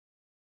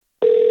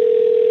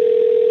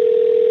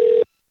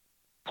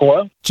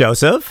Hello?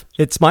 Joseph,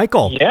 it's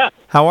Michael. Yeah.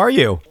 How are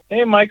you?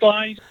 Hey, Michael.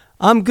 How you?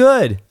 I'm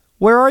good.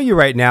 Where are you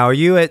right now? Are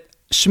you at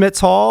Schmitz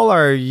Hall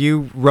or are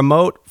you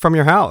remote from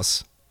your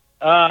house?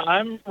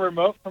 I'm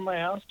remote from my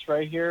house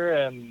right here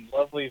in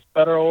lovely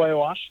Federal Way,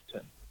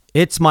 Washington.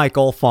 It's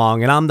Michael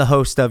Fong, and I'm the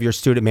host of Your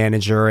Student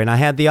Manager, and I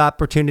had the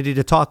opportunity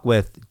to talk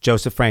with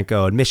Joseph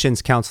Franco,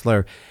 admissions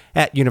counselor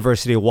at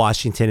University of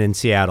Washington in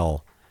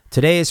Seattle.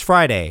 Today is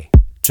Friday,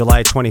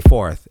 July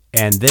 24th,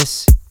 and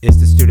this is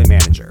the Student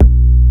Manager.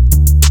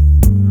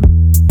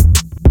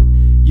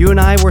 You and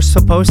I were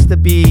supposed to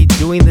be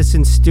doing this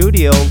in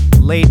studio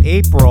late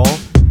April,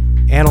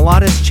 and a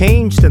lot has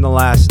changed in the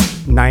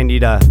last 90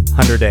 to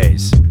 100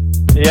 days.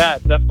 Yeah,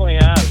 it definitely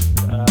has.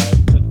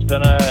 It's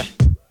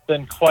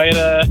been quite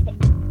a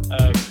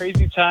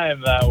crazy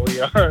time that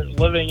we are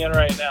living in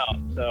right now.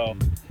 So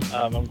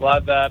I'm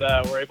glad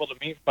that we're able to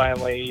meet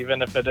finally,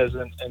 even if it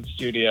isn't in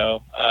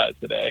studio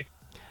today.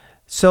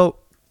 So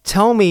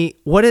tell me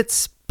what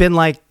it's been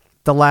like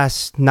the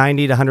last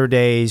 90 to 100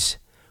 days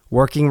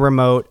working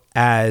remote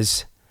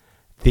as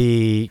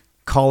the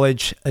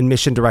college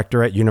admission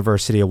director at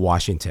University of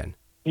Washington.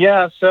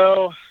 Yeah,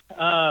 so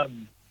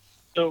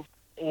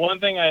one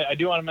thing I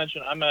do want to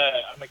mention, I'm a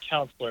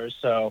counselor,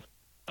 so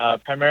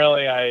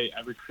primarily I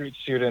recruit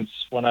students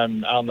when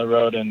I'm out on the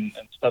road in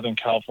Southern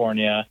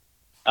California.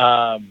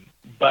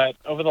 But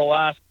over the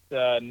last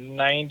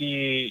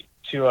 90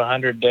 to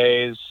 100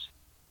 days,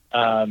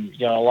 a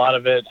lot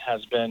of it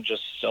has been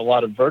just a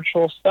lot of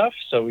virtual stuff.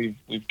 So we've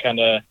kind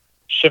of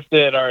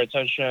shifted our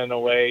attention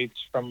away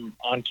from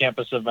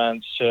on-campus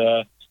events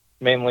to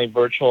mainly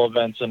virtual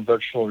events and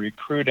virtual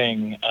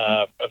recruiting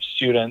of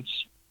students.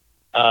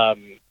 For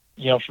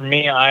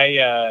me,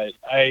 I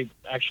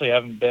actually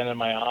haven't been in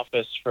my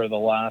office for the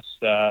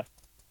last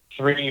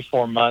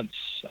 3-4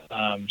 months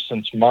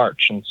since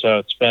March, and so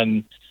it's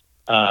been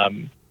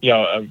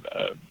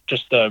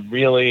just a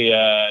really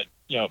a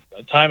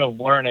time of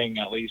learning,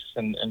 at least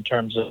in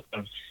terms of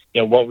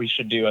what we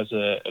should do as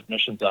a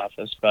admissions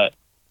office. But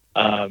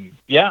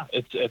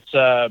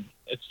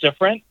it's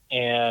different,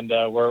 and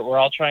we're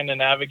all trying to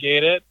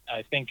navigate it.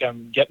 I think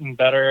I'm getting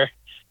better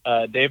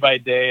day by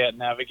day at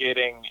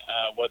navigating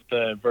what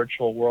the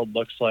virtual world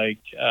looks like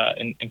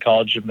in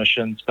college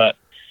admissions. But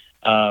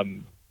that's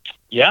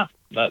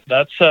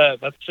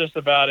just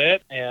about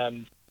it.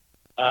 And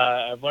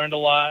I've learned a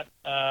lot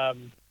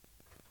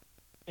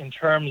in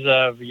terms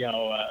of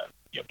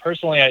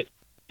personally.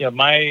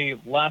 My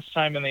last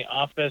time in the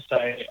office,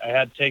 I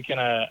had taken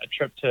a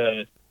trip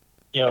to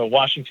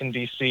Washington,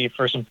 D.C.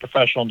 for some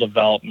professional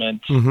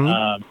development.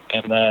 Mm-hmm.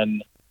 And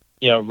then,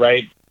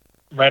 right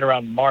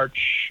around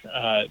March,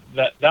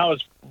 that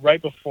was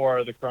right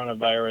before the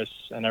coronavirus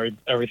and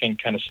everything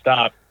kind of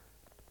stopped.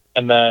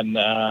 And then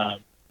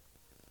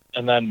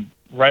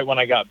right when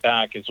I got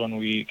back is when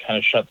we kind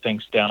of shut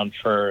things down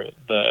for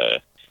the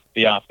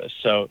office.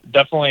 So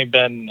definitely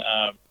been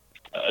a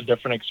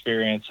different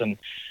experience. And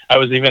I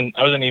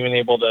wasn't even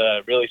able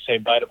to really say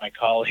bye to my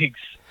colleagues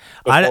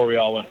before we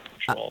all went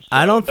virtual. So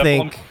I don't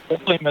think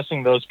definitely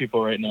missing those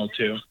people right now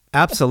too.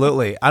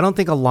 Absolutely. I don't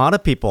think a lot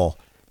of people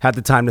had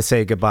the time to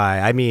say goodbye.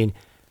 I mean,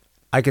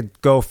 I could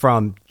go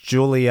from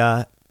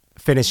Julia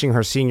finishing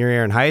her senior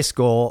year in high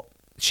school.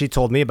 She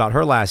told me about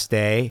her last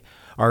day,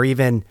 or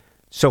even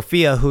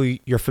Sophia, who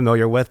you're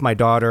familiar with, my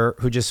daughter,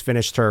 who just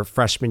finished her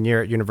freshman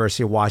year at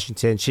University of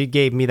Washington. She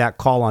gave me that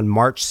call on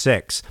March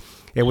 6th.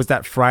 It was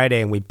that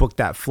Friday, and we booked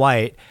that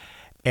flight,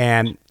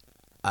 and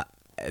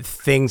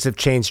things have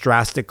changed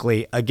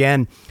drastically.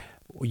 Again,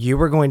 you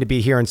were going to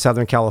be here in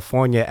Southern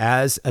California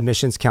as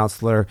admissions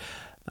counselor.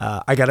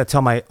 I got to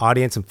tell my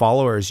audience and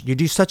followers, you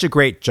do such a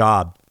great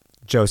job,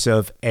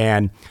 Joseph,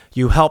 and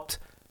you helped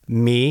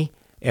me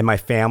and my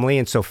family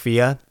and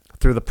Sophia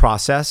through the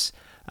process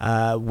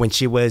when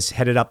she was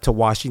headed up to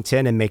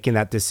Washington and making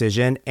that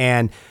decision.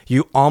 And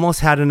you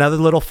almost had another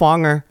little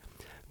Fonger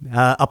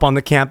up on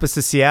the campus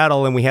of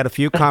Seattle, and we had a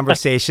few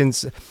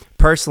conversations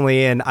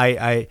personally. And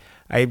I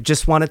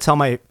just want to tell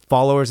my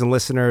followers and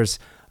listeners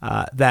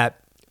that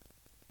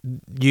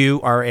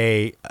you are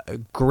a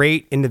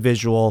great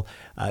individual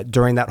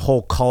during that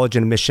whole college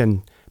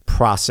admission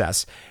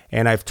process.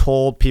 And I've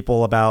told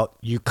people about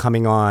you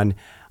coming on.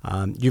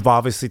 You've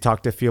obviously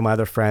talked to a few of my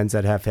other friends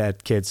that have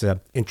had kids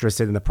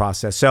interested in the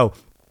process. So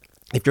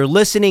if you're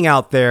listening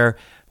out there,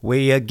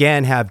 we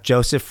again have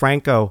Joseph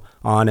Franco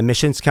on,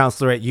 admissions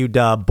counselor at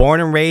UW,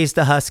 born and raised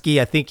a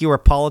Husky. I think you were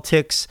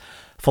politics,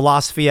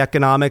 philosophy,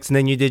 economics, and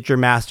then you did your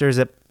master's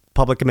at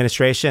public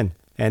administration.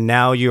 And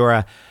now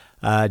you're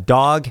a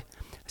dog,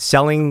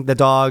 selling the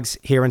dogs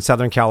here in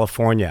Southern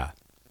California.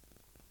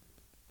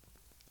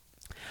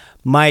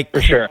 Mike, for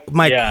sure.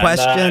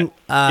 Question.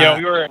 Go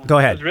ahead.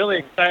 I was really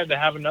excited to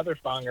have another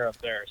Fonger up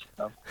there.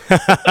 So.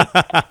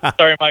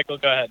 Sorry, Michael.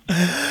 Go ahead.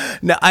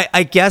 No,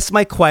 I guess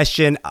my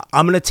question.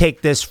 I'm going to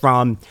take this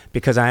from,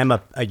 because I am a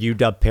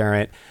UW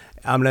parent.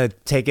 I'm going to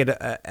take it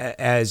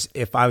as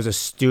if I was a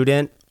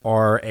student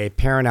or a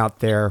parent out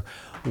there.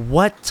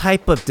 What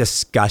type of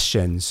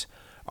discussions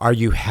are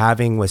you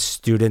having with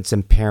students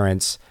and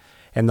parents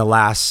in the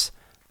last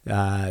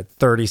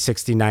 30,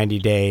 60, 90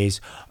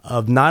 days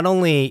of not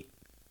only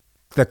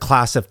the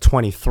class of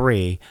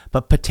 23,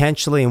 but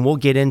potentially, and we'll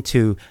get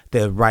into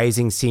the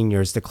rising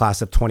seniors, the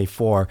class of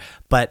 24,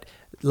 but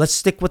let's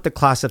stick with the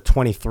class of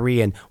 23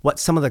 and what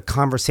some of the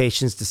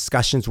conversations,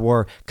 discussions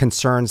were,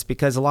 concerns,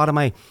 because a lot of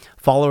my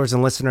followers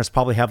and listeners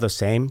probably have those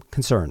same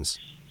concerns.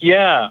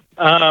 Yeah,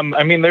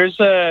 I mean, there's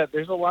a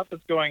lot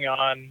that's going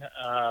on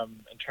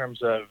in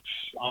terms of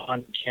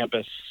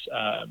on-campus,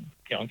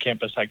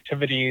 on-campus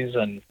activities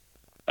and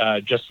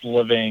just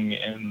living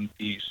in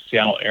the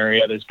Seattle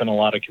area. There's been a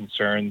lot of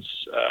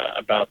concerns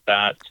about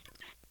that.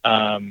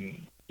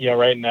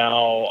 Right now,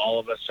 all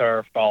of us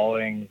are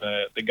following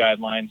the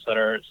guidelines that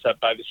are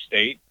set by the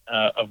state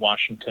of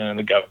Washington and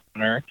the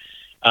governor.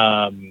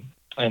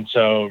 And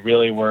so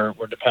really we're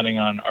depending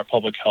on our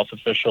public health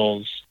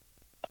officials,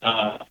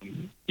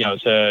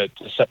 to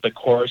set the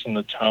course and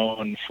the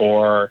tone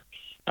for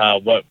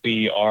what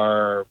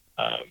we're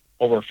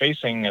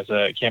facing as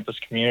a campus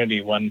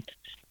community. When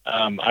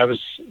I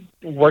was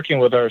working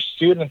with our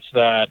students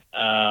that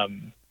that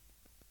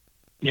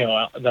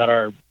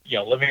are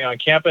living on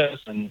campus,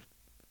 and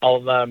all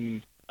of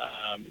them,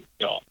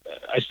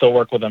 I still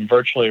work with them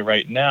virtually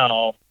right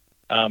now.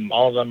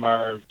 All of them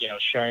are,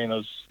 sharing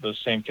those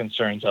same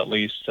concerns, at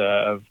least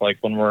of like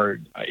when we're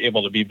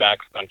able to be back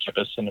on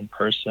campus and in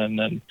person.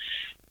 And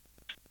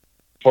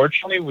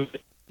fortunately, we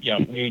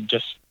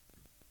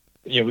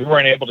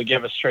weren't able to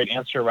give a straight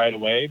answer right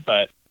away.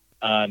 But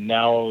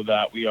now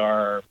that we've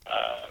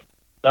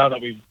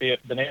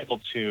been able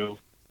to,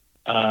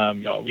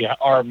 we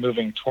are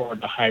moving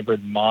toward a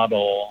hybrid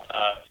model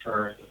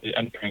for the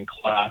entering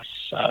class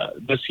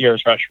this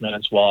year's freshmen,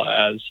 as well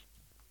as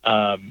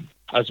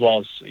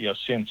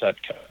students that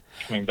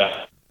coming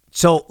back.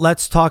 So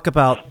let's talk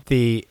about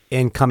the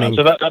incoming.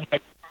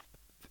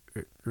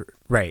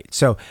 Right.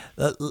 So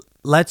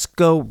let's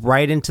go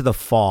right into the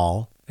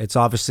fall. It's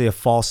obviously a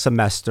fall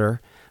semester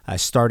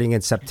starting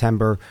in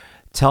September.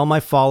 Tell my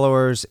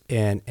followers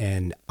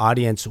and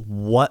audience,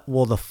 what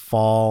will the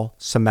fall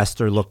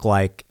semester look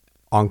like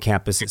on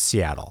campus at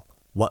Seattle?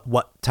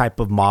 What type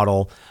of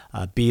model?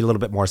 Be a little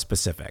bit more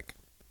specific.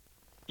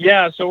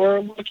 Yeah, so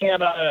we're looking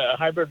at a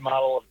hybrid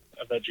model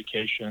of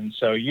education.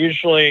 So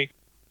usually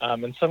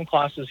in some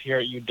classes here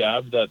at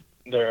UW that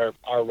there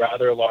are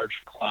rather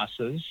large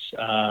classes,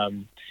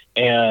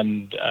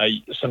 and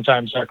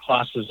sometimes our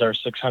classes are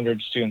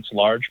 600 students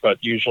large,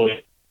 but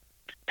usually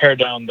pare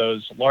down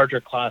those larger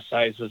class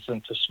sizes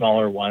into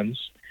smaller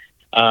ones.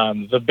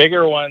 The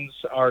bigger ones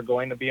are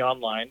going to be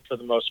online for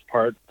the most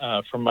part,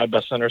 from my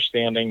best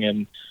understanding,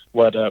 and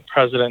what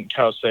President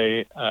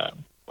Kause,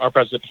 our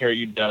president here at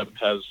UW,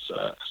 has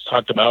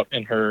talked about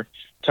in her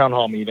town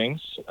hall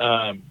meetings.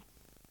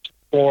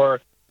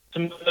 For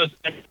some of those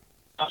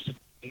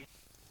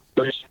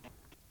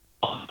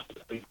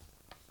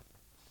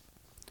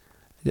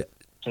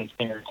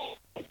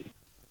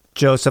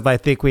Joseph, I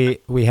think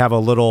we have a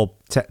little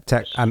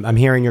tech. I'm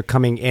hearing you're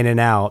coming in and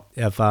out.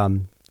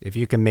 If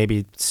you can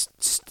maybe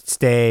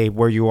stay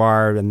where you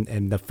are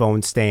and the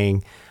phone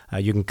staying,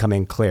 you can come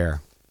in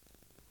clear.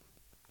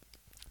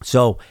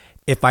 So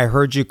if I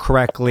heard you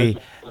correctly,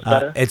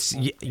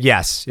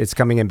 it's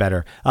coming in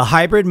better. A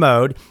hybrid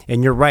mode,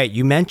 and you're right.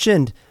 You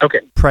mentioned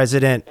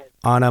President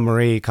Anna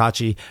Marie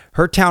Kachi.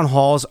 Her town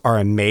halls are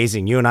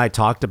amazing. You and I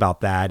talked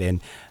about that,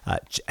 and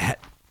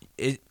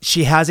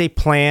she has a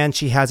plan.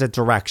 She has a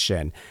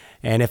direction.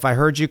 And if I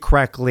heard you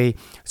correctly,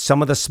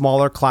 some of the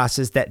smaller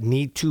classes that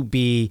need to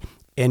be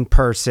in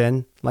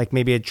person, like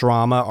maybe a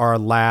drama or a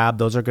lab,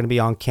 those are going to be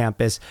on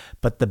campus.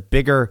 But the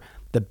bigger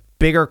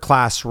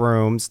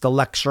classrooms, the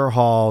lecture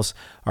halls,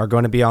 are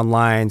going to be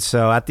online.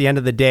 So at the end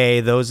of the day,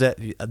 those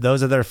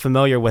that are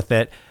familiar with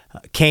it,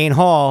 Kane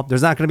Hall,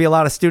 there's not going to be a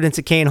lot of students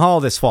at Kane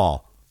Hall this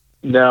fall.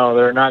 No,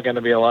 there are not going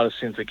to be a lot of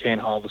students at Kane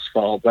Hall this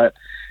fall. But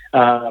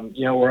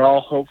we're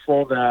all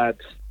hopeful that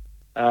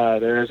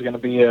there is going to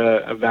be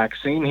a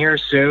vaccine here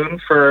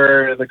soon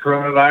for the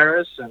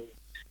coronavirus, and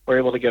we're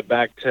able to get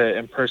back to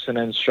in-person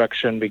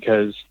instruction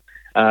because,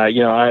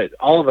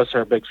 all of us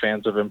are big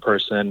fans of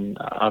in-person,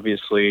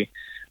 obviously.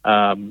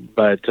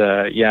 But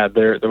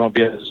there won't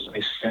be as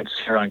many students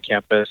here on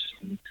campus.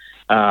 And,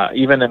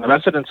 even in the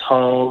residence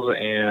halls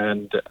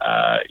and,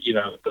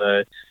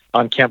 the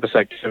on-campus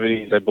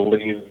activities, I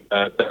believe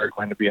that there are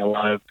going to be a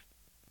lot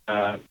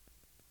of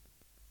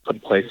put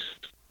in place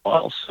as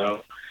well.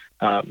 So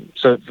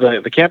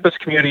the campus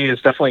community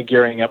is definitely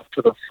gearing up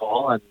for the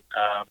fall, and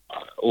a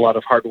lot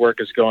of hard work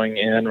is going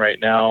in right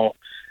now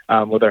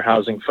with our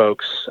housing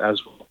folks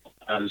as well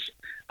as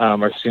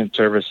our student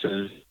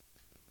services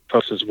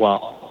folks as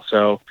well.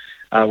 So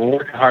we're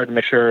working hard to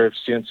make sure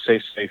students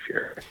stay safe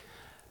here.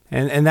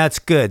 And that's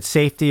good.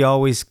 Safety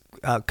always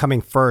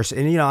coming first.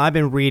 And, I've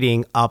been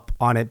reading up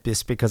on it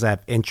just because I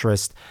have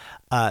interest.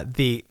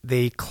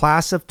 The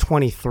class of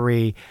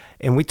 23,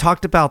 and we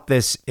talked about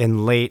this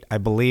in late, I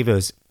believe it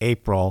was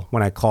April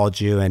when I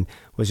called you and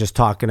was just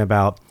talking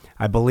about,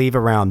 I believe,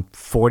 around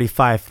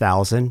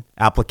 45,000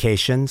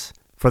 applications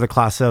for the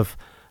class of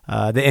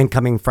the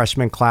incoming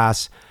freshman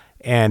class.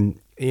 And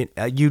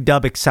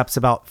UW accepts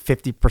about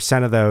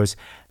 50% of those.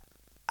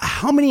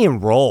 How many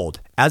enrolled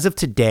as of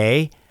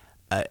today?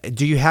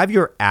 Do you have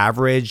your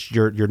average,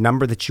 your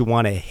number that you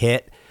want to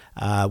hit,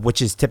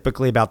 which is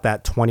typically about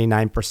that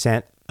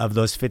 29% of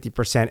those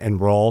 50%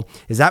 enroll?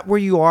 Is that where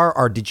you are,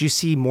 or did you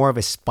see more of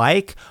a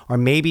spike, or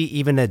maybe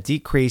even a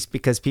decrease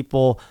because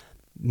people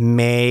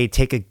may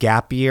take a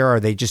gap year, or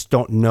they just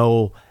don't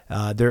know?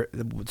 There's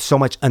so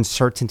much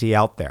uncertainty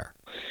out there.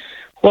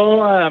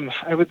 Well,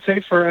 I would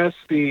say for us,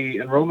 the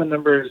enrollment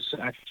numbers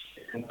actually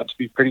turned out to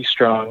be pretty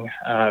strong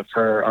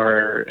for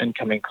our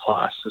incoming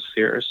class this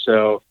year.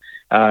 So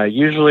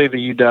usually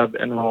the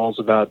UW enrolls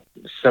about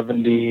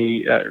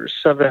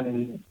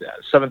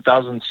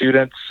 7,000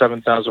 students,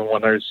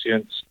 7,100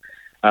 students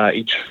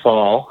each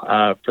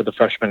fall for the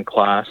freshman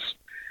class.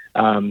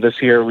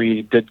 This year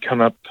we did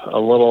come up a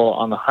little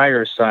on the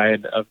higher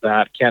side of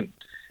that.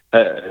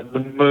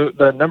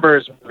 The number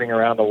is moving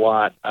around a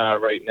lot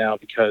right now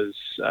because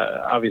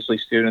obviously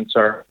students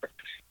are,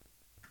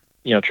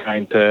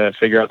 trying to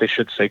figure out they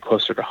should stay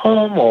closer to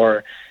home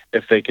or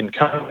if they can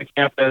come to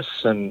campus,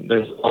 and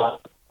there's a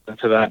lot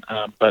into that.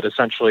 But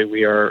essentially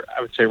we are,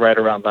 I would say, right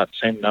around that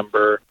same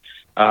number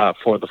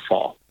for the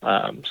fall.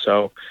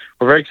 So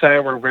we're very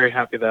excited. We're very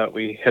happy that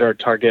we hit our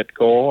target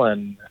goal,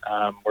 and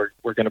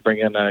we're going to bring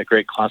in a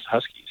great class of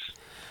Huskies.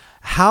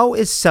 How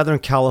is Southern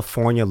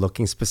California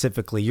looking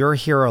specifically? You're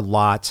here a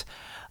lot.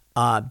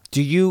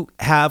 Do you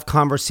have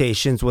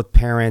conversations with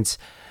parents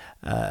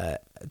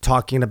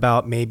talking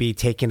about maybe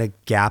taking a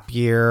gap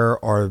year,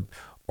 or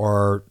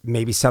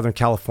maybe Southern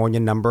California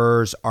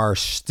numbers are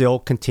still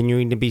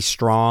continuing to be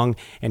strong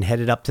and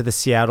headed up to the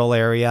Seattle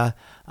area?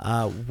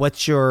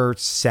 What's your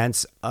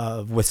sense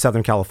with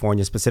Southern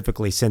California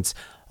specifically, since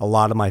a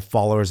lot of my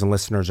followers and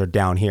listeners are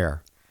down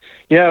here?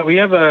 Yeah, we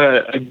have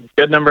a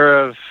good number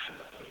of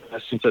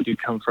students that do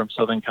come from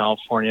Southern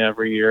California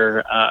every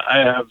year. I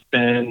have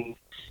been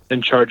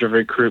in charge of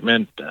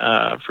recruitment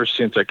for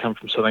students that come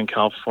from Southern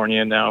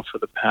California now for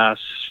the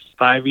past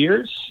 5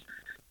 years.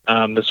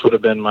 This would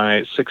have been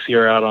my 6th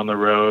year out on the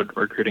road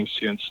recruiting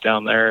students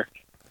down there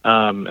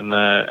in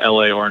the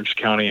LA Orange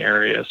County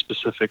area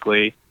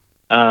specifically.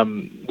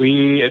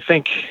 I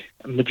think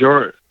a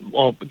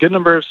good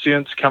number of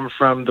students come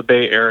from the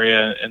Bay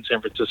Area in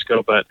San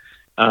Francisco, but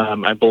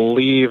I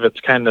believe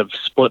it's kind of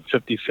split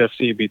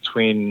 50-50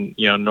 between,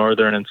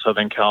 Northern and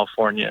Southern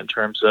California in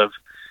terms of,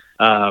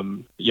 how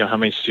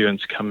many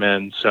students come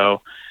in.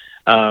 So,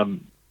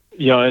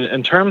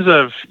 in terms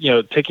of,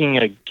 taking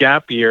a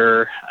gap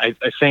year, I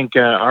think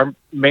our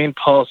main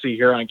policy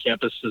here on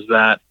campus is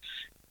that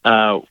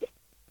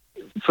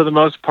for the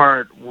most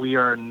part, we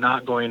are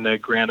not going to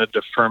grant a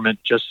deferment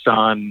just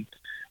on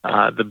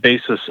the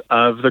basis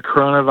of the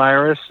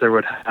coronavirus. There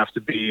would have to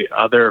be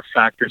other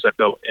factors that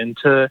go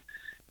into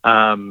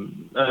a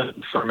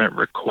deferment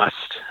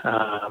request,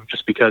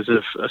 just because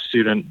if a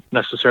student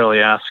necessarily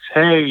asks,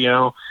 hey,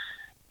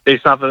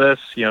 based off of this,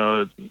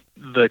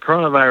 the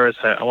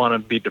coronavirus, I want to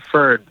be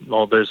deferred.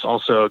 Well, there's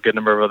also a good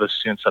number of other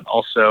students that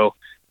also,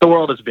 the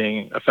world is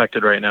being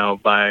affected right now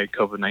by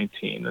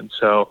COVID-19. And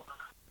so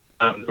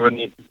there would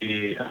need to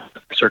be a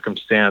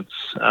circumstance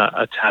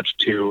attached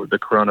to the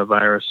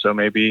coronavirus. So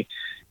maybe,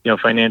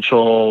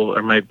 financial,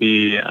 or might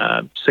be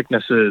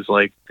sicknesses,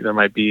 like there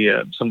might be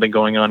something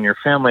going on in your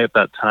family at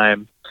that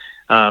time.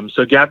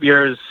 So gap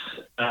years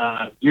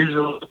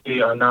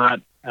usually are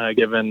not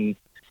given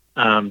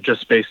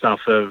just based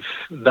off of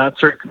that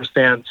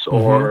circumstance,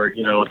 or,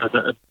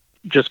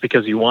 just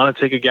because you want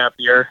to take a gap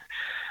year.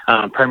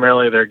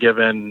 Primarily they're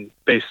given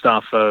based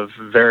off of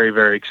very,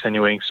 very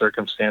extenuating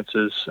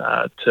circumstances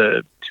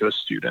to a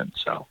student.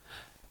 So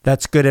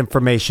that's good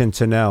information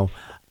to know.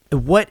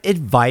 What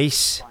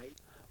advice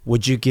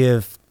would you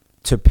give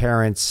to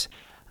parents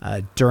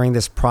during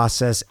this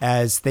process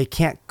as they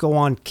can't go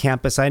on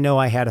campus? I know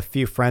I had a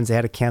few friends, they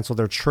had to cancel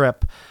their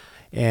trip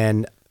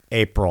in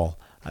April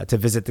to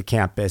visit the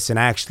campus. And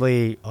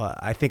actually,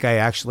 I think I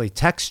actually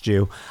texted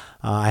you.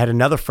 I had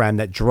another friend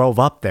that drove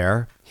up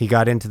there. He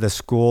got into the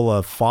School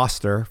of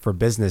Foster for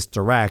Business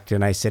direct.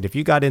 And I said, if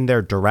you got in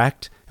there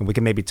direct, and we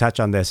can maybe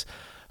touch on this,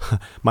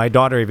 my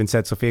daughter even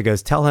said, Sophia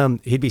goes, tell him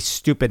he'd be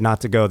stupid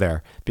not to go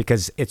there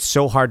because it's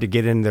so hard to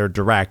get in there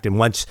direct. And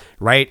once,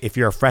 right, if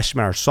you're a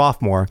freshman or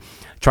sophomore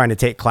trying to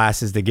take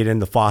classes to get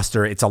into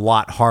Foster, it's a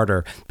lot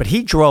harder. But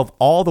he drove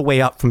all the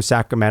way up from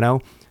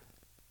Sacramento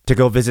to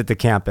go visit the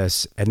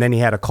campus. And then he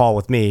had a call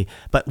with me.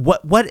 But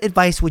what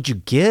advice would you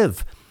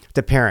give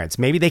to parents?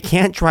 Maybe they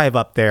can't drive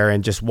up there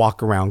and just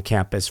walk around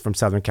campus from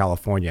Southern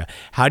California.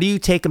 How do you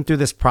take them through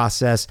this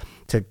process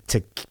to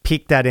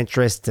pique that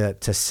interest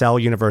to sell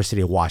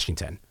University of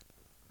Washington?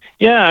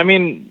 Yeah, I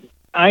mean,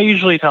 I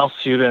usually tell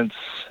students,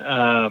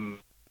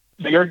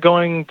 you're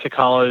going to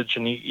college,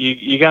 and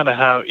you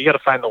gotta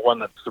find the one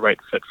that's the right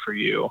fit for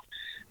you.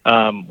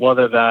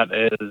 Whether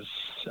that is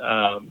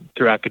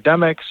through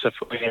academics, if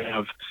we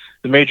have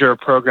the major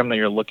program that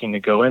you're looking to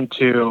go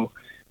into,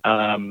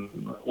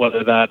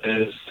 whether that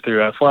is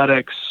through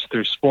athletics,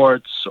 through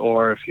sports,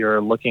 or if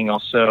you're looking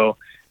also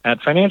at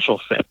financial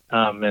fit,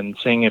 and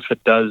seeing if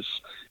it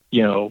does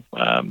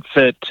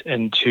fit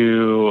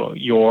into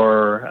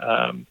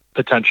your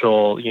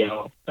potential,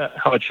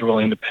 how much you're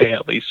willing to pay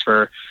at least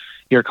for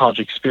your college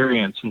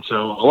experience. And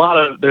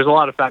so there's a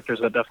lot of factors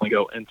that definitely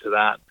go into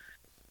that.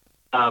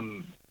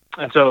 And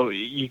so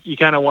you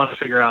kind of want to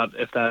figure out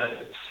if that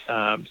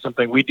is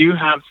something. We do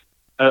have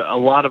a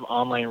lot of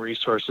online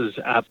resources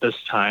at this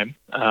time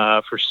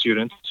for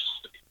students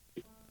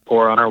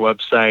or on our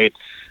website.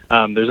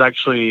 There's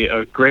actually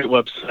a great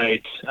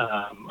website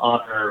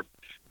on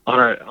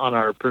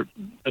our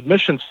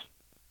admissions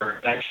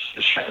that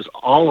actually shows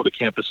all of the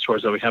campus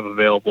tours that we have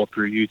available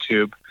through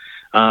YouTube.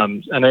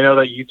 And I know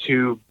that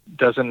YouTube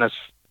doesn't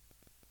necessarily,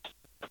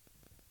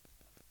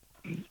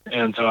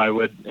 and so I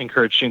would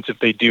encourage students, if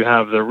they do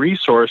have the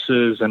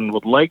resources and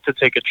would like to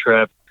take a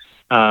trip,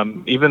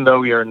 even though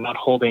we are not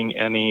holding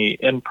any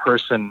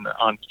in-person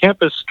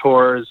on-campus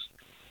tours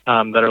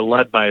that are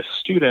led by a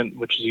student,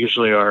 which is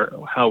usually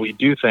how we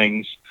do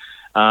things,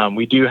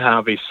 we do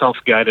have a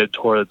self-guided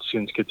tour that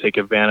students could take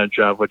advantage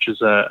of, which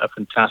is a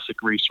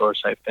fantastic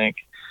resource, I think.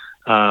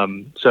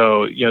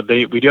 So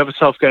we do have a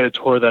self-guided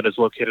tour that is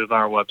located on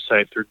our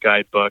website through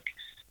Guidebook.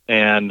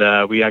 And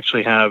we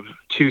actually have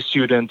 2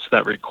 students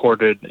that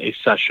recorded a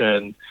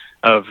session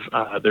of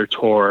their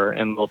tour,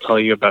 and they'll tell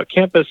you about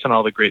campus and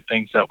all the great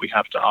things that we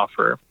have to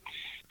offer.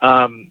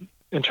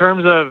 In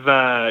terms of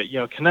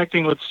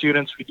connecting with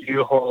students, we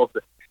do hold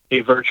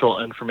a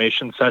virtual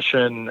information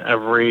session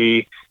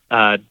every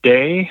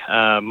day,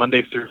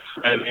 Monday through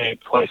Friday,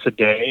 twice a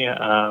day,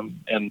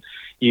 and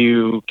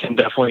you can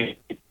definitely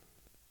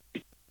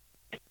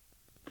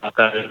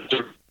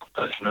that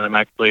and I'm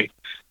actually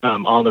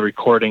on the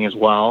recording as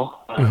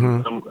well.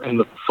 In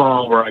the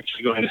fall, we're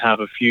actually going to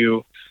have a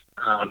few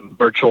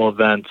virtual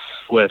events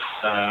with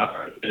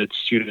our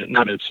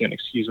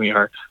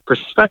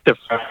prospective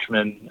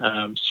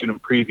freshman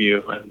student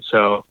preview. And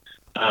so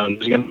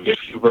there's going to be a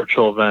few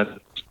virtual events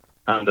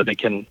that they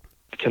can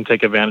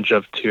take advantage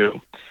of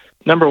too.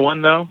 Number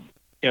one, though,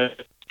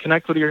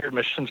 connect with your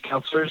admissions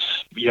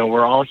counselors.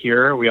 We're all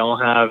here. We're all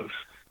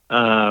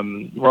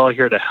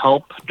here to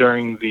help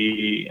during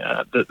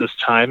this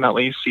time, at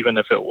least, even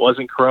if it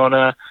wasn't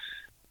Corona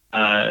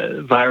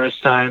virus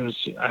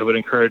times. I would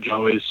encourage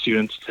always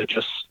students to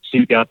just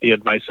seek out the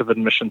advice of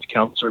admissions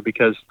counselor,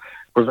 because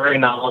we're very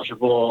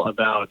knowledgeable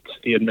about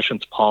the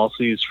admissions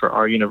policies for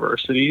our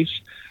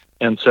universities.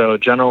 And so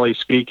generally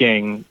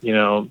speaking,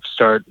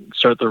 start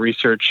the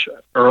research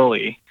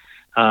early.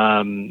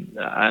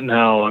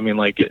 Now,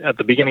 at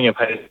the beginning of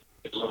high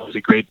school is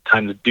a great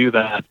time to do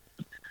that.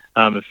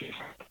 If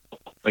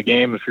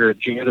you're a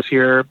junior this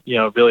year,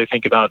 really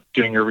think about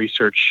doing your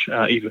research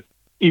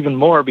even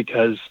more,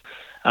 because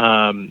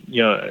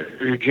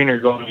you're junior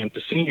going into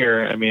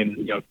senior.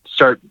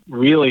 Start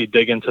really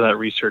dig into that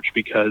research,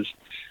 because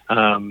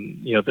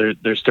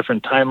there's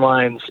different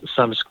timelines.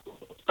 Some schools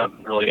have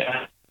really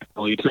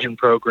early decision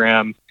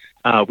program.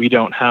 We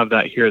don't have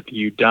that here at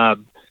the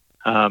UW,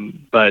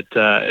 but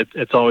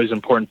it's always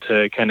important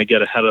to kind of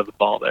get ahead of the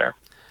ball there.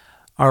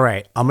 All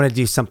right, I'm going to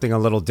do something a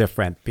little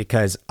different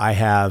because I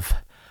have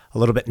a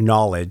little bit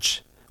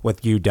knowledge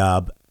with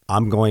UW.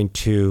 I'm going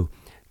to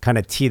kind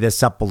of tee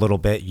this up a little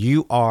bit.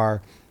 You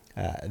are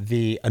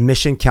the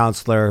admission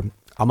counselor.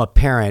 I'm a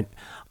parent.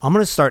 I'm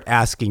going to start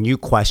asking you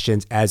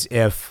questions as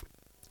if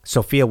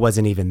Sophia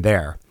wasn't even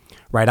there,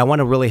 right? I want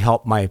to really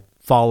help my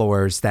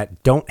followers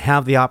that don't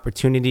have the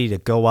opportunity to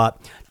go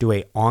up, do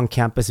a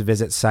on-campus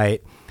visit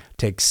site,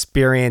 to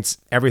experience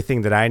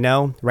everything that I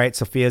know, right?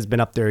 Sophia's been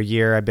up there a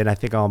year. I've been, I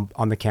think,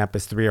 on the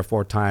campus 3 or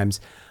 4 times.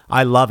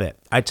 I love it.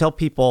 I tell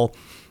people,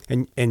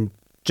 and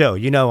Joe,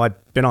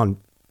 I've been on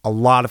a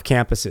lot of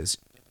campuses,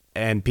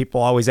 and people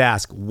always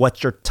ask,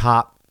 what's your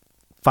top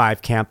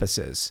 5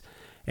 campuses?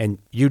 And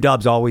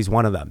UW's always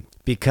one of them,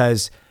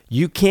 because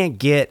you can't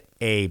get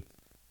a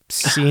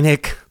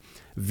scenic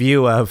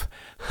view of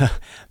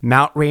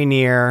Mount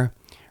Rainier,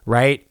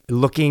 right?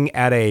 Looking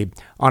at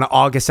on an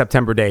August,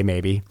 September day,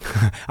 maybe.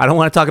 I don't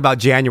want to talk about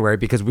January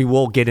because we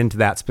will get into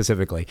that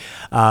specifically.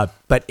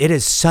 But it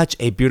is such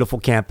a beautiful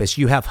campus.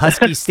 You have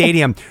Husky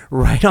Stadium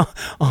right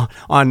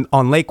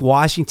on Lake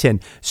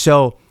Washington.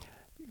 So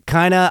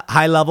kind of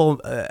high level,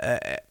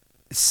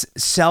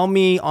 sell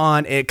me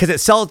on it,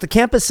 because the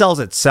campus sells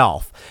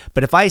itself.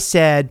 But if I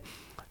said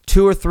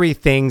 2 or 3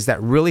 things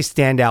that really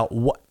stand out,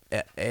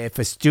 if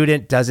a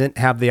student doesn't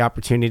have the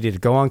opportunity to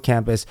go on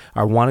campus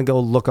or want to go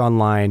look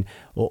online,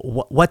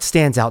 what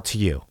stands out to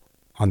you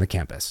on the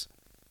campus?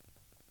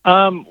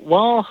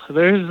 Well,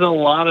 there's a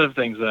lot of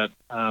things that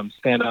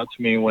stand out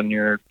to me when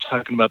you're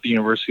talking about the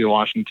University of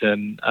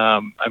Washington.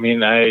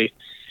 I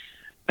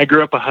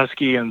grew up a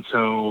Husky, and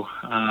so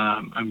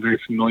I'm very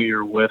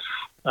familiar with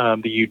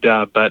the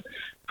UW. But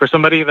for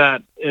somebody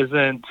that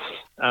isn't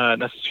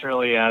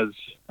necessarily as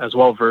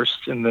well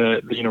versed in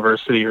the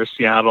university or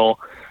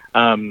Seattle,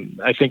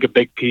 I think a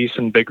big piece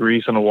and big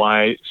reason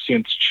why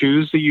students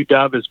choose the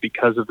UW is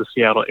because of the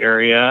Seattle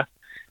area.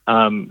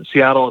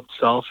 Seattle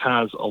itself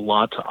has a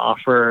lot to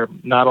offer,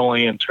 not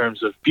only in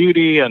terms of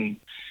beauty and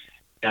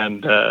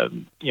and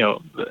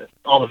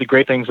all of the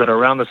great things that are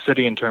around the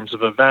city in terms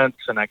of events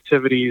and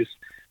activities,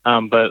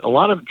 but a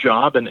lot of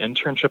job and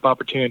internship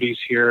opportunities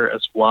here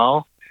as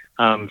well.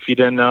 If you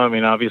didn't know, I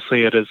mean,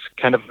 obviously it is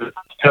kind of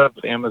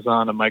with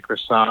Amazon and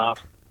Microsoft.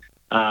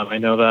 I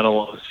know that a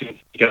lot of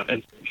students get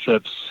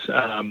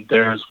internships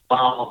there as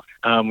well.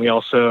 We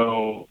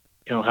also,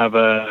 have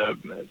a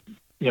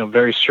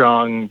very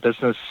strong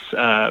business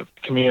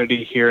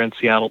community here in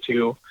Seattle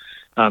too.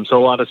 So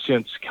a lot of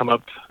students come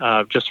up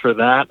just for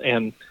that.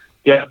 And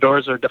the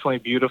outdoors are definitely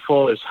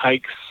beautiful. There's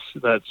hikes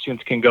that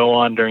students can go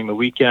on during the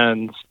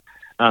weekends.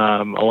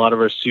 A lot of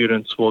our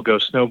students will go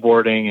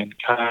snowboarding and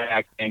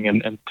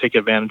kayaking and take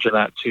advantage of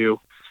that too.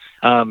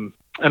 And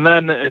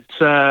then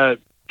it's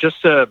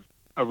just a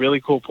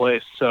really cool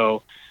place.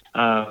 So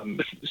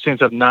if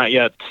students have not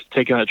yet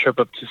taken that trip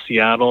up to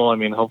Seattle, I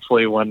mean,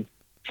 hopefully when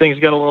things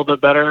get a little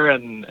bit better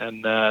and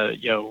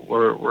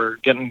we're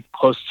getting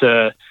close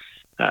to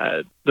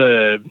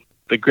the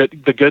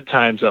good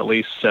times, at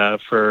least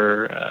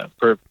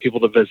for people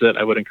to visit,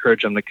 I would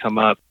encourage them to come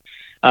up.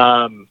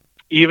 And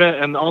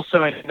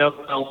also I know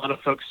that a lot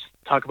of folks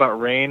talk about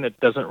rain. It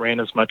doesn't rain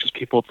as much as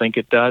people think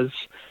it does.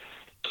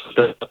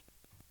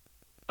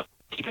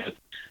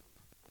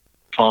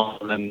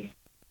 Fall and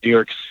New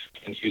York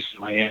and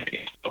Houston,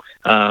 Miami. So,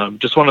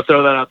 just want to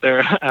throw that out there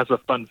as a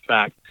fun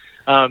fact.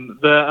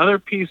 The other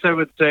piece I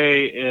would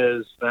say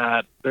is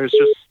that there's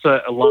just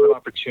a lot of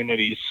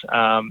opportunities.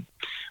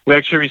 We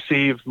actually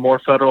receive more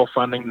federal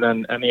funding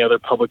than any other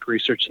public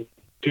research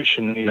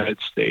institution in the United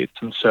States.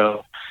 And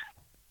so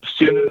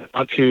students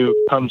want to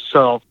come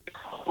solve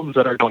problems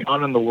that are going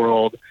on in the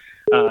world.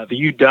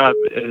 The UW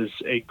is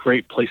a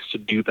great place to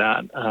do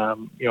that.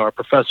 Our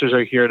professors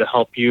are here to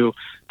help you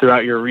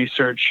throughout your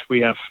research.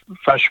 We have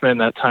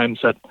freshmen at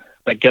times that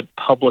get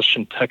published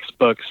in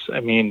textbooks. I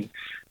mean,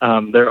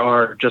 there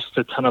are just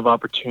a ton of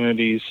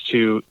opportunities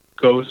to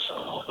go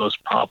solve those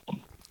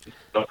problems.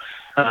 So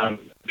I'm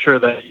sure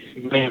that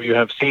many of you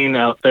have seen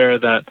out there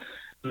that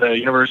the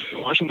University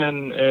of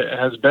Washington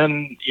has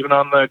been even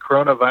on the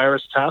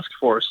coronavirus task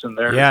force, and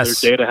their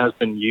data has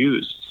been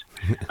used.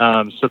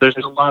 So there's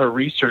a lot of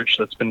research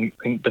that's been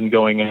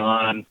going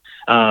on,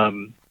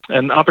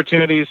 and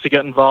opportunities to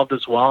get involved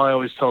as well. I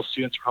always tell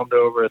students we're home to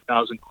over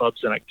 1,000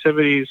 clubs and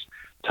activities,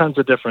 tons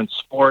of different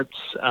sports.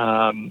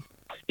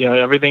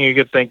 Everything you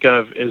could think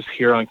of is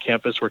here on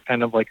campus. We're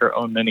kind of like our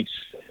own mini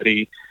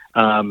city,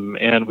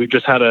 and we've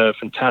just had a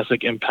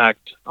fantastic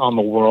impact on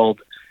the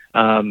world.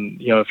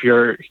 If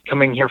you're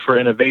coming here for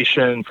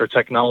innovation, for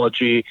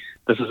technology,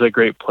 this is a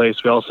great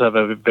place. We also have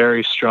a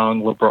very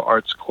strong liberal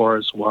arts core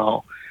as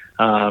well.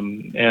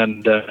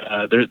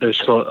 There's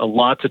still a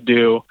lot to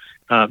do.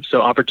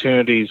 So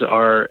opportunities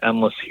are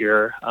endless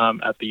here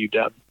at the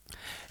UW.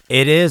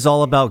 It is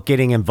all about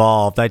getting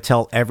involved. I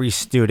tell every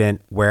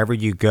student, wherever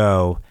you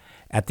go,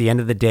 at the end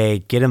of the day,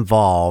 get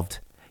involved.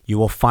 You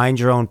will find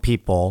your own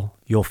people.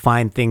 You'll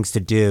find things to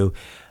do.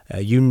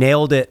 You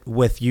nailed it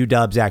with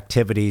UW's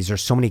activities.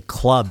 There's so many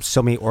clubs,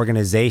 so many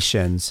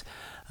organizations.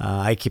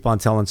 I keep on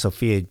telling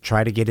Sophia,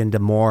 try to get into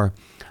more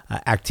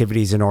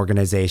activities and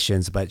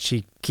organizations, but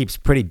she keeps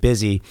pretty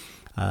busy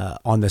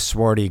on the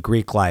sorority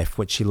Greek life,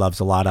 which she loves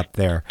a lot up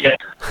there. Yeah.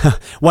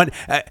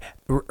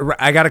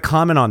 I got to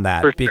comment on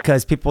that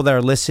because people that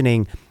are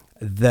listening,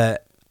 the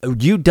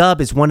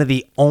UW is one of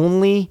the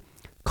only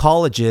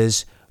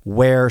colleges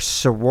where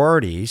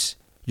sororities,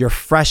 your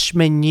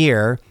freshman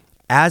year,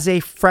 as a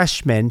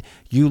freshman,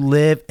 you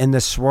live in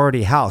the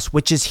sorority house,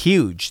 which is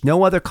huge.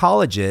 No other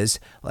colleges,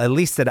 at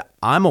least that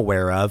I'm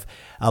aware of,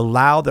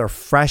 allow their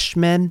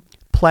freshman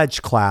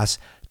pledge class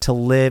to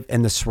live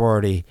in the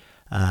sorority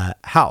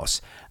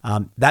house.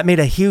 That made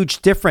a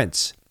huge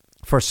difference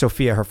for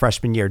Sophia her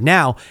freshman year.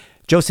 Now,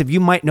 Joseph, you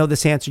might know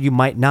this answer, you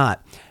might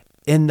not.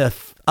 In the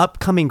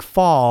upcoming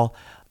fall,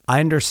 I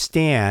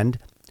understand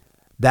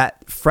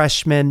that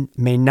freshmen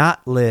may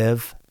not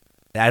live,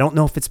 I don't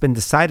know if it's been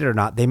decided or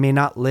not, they may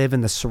not live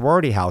in the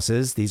sorority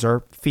houses. These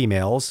are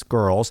females,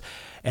 girls,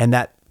 and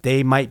that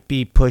they might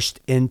be pushed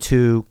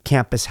into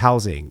campus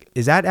housing.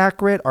 Is that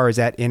accurate, or is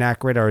that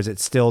inaccurate, or is it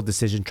still a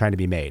decision trying to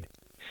be made?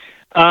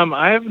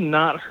 I have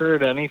not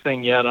heard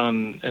anything yet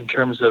in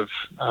terms of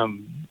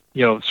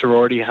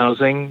sorority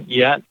housing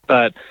yet,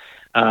 but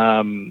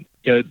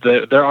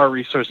there are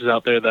resources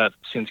out there that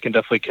students can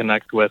definitely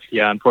connect with.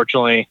 Yeah,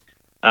 unfortunately,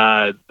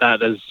 that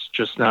is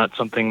just not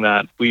something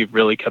that we've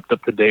really kept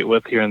up to date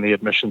with here in the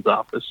admissions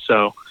office.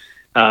 So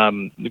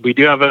we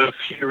do have a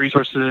few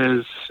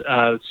resources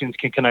students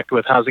can connect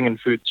with. Housing and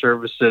Food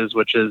Services,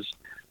 which is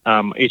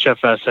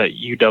hfs at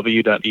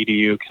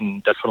uw.edu, can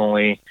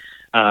definitely,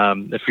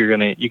 if you're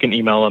gonna, you can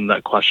email them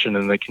that question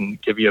and they can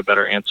give you a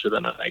better answer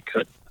than I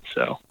could.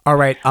 So, all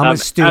right, I'm a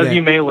student. As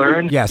you may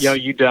learn, yes,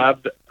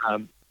 UW.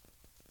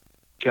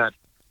 God.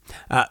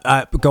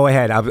 Go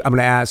ahead. I'm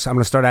going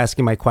to start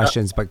asking my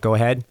questions, but go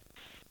ahead.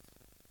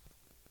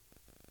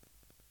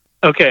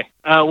 Okay.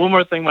 One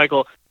more thing,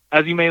 Michael.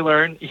 As you may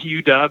learn,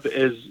 UW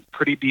is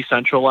pretty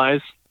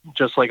decentralized.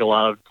 just like a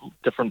lot of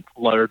different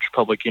large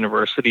public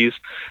universities.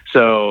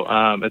 So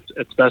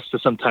it's best to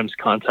sometimes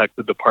contact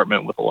the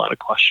department with a lot of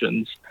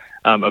questions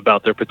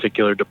about their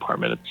particular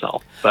department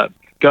itself. But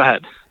go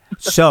ahead.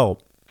 So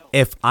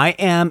if I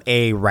am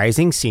a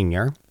rising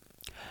senior,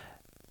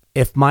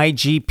 if my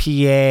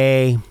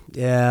GPA,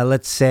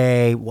 let's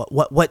say,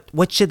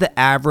 what should the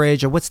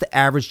average, or what's the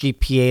average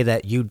GPA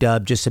that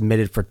UW just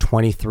submitted for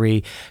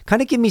 23?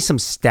 Kind of give me some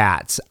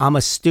stats. I'm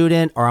a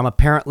student or I'm a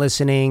parent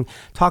listening.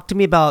 Talk to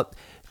me about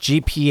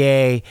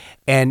GPA,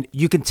 and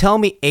you can tell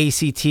me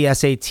ACT,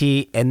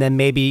 SAT, and then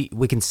maybe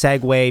we can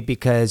segue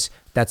because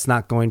that's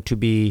not going to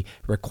be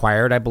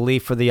required, I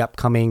believe, for the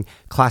upcoming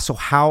class. So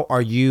how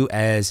are you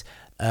as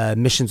a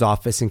admissions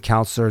office and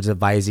counselors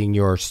advising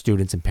your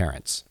students and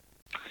parents?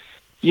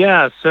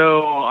 Yeah,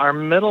 so our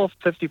middle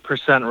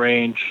 50%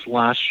 range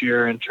last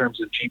year in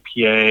terms of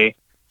GPA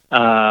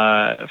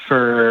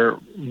for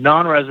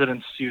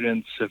non-resident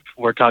students, if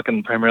we're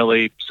talking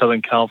primarily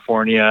Southern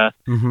California,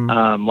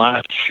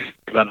 last year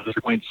about a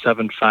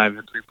 3.75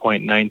 and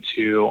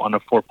 3.92 on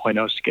a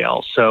 4.0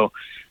 scale. So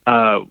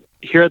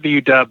here at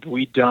the UW,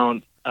 we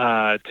don't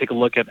take a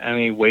look at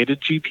any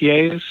weighted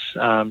GPAs,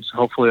 so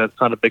hopefully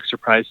that's not a big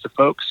surprise to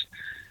folks.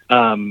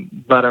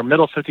 But our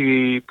middle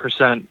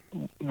 50%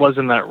 was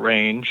in that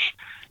range.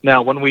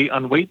 Now, when we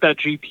unweight that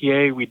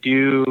GPA, we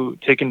do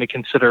take into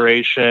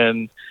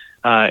consideration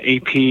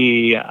AP,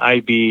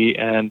 IB,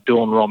 and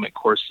dual enrollment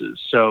courses.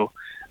 So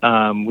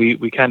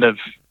we kind of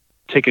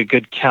take a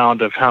good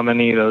count of how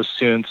many of those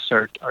students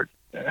are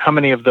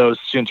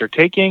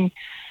taking,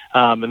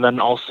 and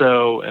then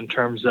also in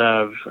terms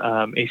of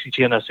ACT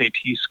and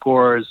SAT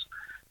scores.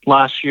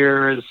 Last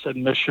year's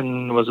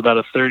admission was about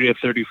a 30 to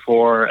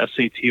 34.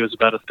 SAT was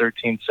about a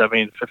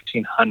 1370 and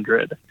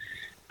 1500.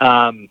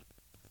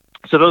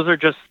 So those are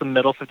just the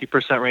middle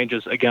 50%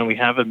 ranges. Again, we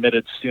have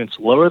admitted students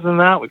lower than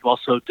that. We've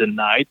also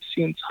denied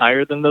students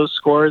higher than those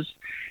scores.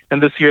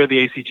 And this year,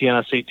 the ACT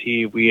and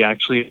SAT, we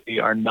actually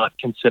are not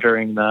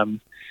considering them,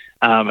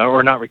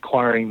 or not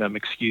requiring them,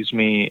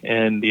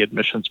 in the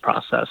admissions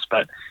process.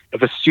 But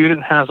if a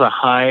student has a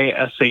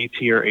high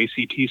SAT or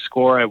ACT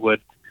score, I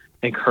would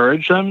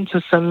encourage them to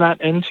send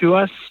that in to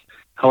us.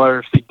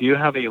 However, if they do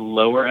have a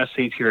lower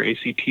SAT or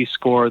ACT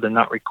score, they're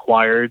not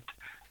required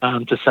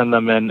to send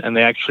them in, and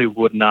they actually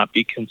would not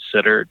be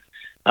considered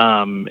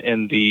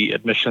in the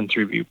admissions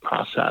review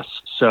process.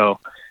 So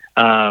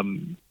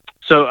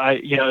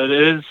it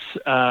is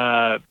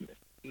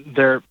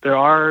there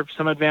are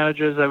some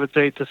advantages, I would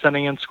say, to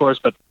sending in scores,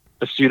 but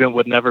a student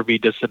would never be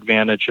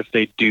disadvantaged if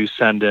they do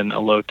send in a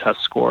low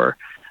test score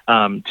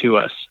to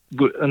us.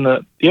 And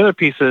the other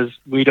piece is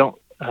we don't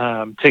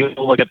take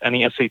a look at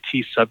any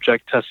SAT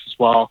subject tests as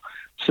well.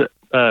 So,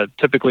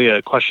 typically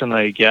a question that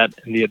I get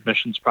in the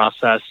admissions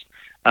process,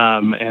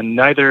 and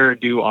neither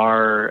do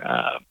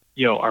our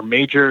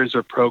majors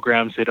or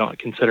programs. They don't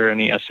consider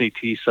any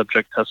SAT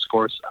subject test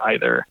scores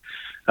either.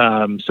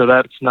 So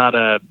that's not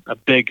a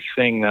big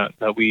thing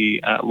that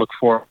we look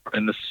for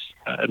in this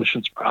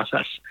admissions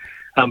process.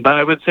 But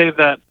I would say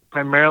that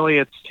primarily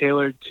it's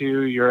tailored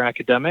to your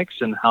academics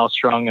and how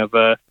strong of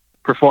a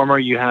performer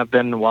you have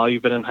been while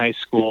you've been in high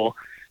school.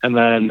 And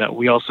then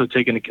we also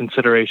take into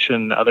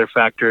consideration other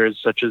factors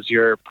such as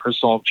your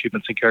personal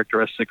achievements and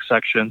characteristics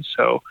section.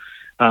 So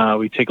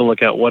we take a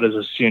look at what has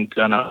a student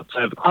done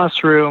outside of the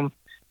classroom.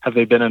 Have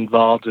they been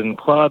involved in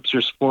clubs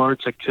or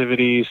sports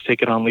activities,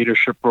 taken on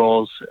leadership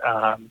roles?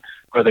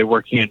 Are they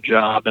working a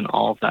job, and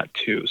all of that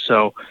too?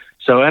 So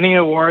any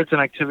awards and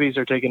activities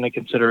are taken into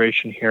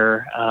consideration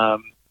here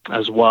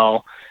as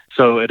well.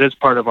 So it is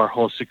part of our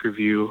holistic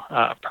review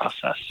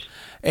process.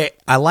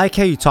 I like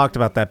how you talked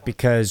about that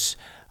because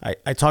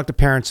I talk to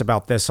parents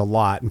about this a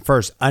lot. And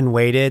first,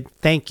 unweighted,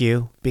 thank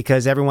you,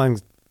 because everyone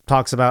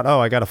talks about,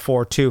 I got a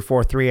 4.2,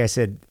 4.3. I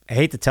said, I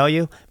hate to tell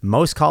you,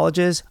 most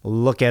colleges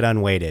look at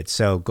unweighted.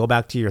 So go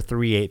back to your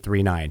 3.8,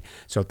 3.9.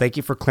 So thank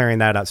you for clearing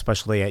that up,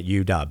 especially at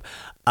UW.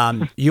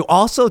 You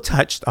also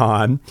touched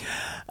on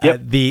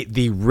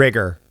the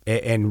rigor,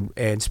 and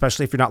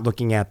especially if you're not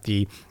looking at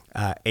the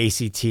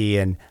ACT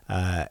and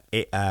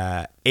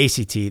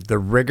ACT, the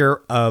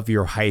rigor of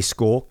your high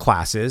school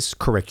classes,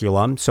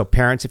 curriculum. So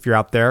parents, if you're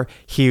out there,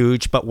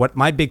 huge. But what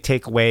my big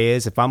takeaway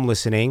is, if I'm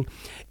listening,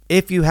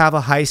 if you have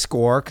a high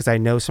score, because I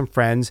know some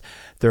friends,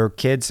 their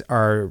kids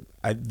are,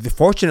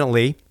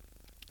 fortunately,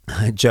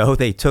 Joe,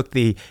 they took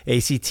the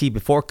ACT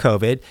before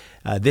COVID.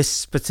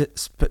 This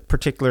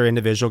particular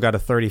individual got a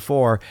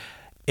 34,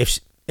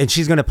 and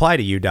she's going to apply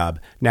to UW.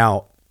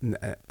 Now,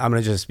 I'm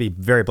going to just be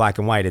very black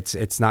and white.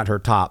 It's not her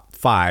top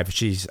 5.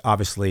 She's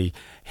obviously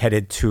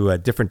headed to a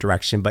different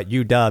direction. But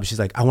UW, she's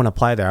like, I want to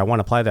apply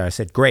there. I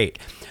said, great.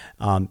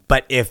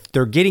 But if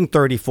they're getting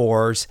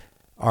 34s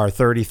or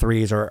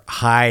 33s or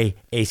high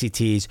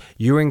ACTs,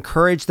 you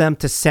encourage them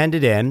to send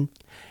it in.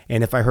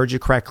 And if I heard you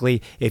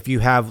correctly, if you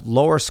have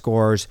lower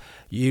scores,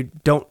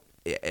 they're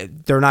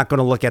not going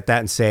to look at that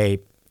and say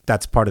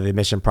that's part of the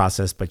admission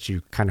process, but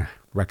you kind of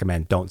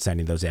recommend don't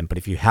sending those in. But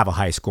if you have a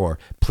high score,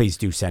 please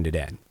do send it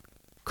in.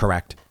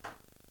 Correct?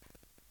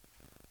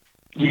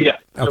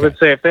 I would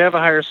say if they have a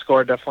higher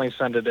score, definitely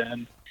send it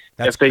in.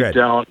 That's if they good.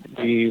 don't,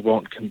 we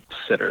won't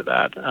consider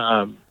that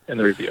in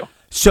the review.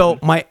 So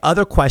my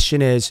other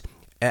question is,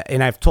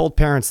 and I've told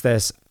parents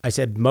this, I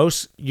said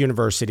most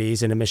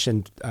universities in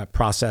admission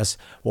process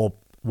will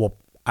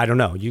I don't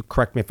know, you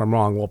correct me if I'm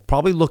wrong, will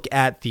probably look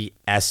at the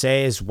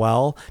essay as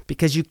well,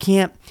 because you're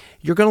going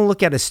to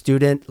look at a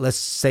student, let's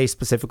say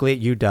specifically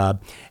at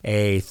UW,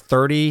 a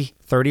 30,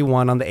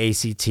 31 on the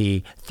ACT,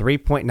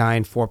 3.9,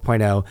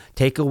 4.0,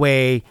 take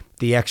away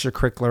the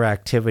extracurricular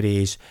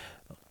activities.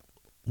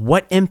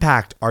 What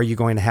impact are you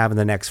going to have in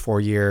the next 4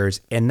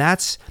 years? And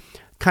that's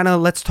kind of,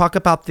 let's talk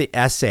about the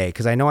essay,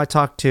 because I know I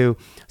talked to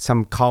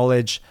some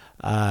college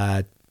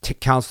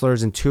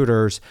counselors and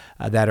tutors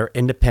that are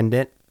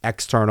independent,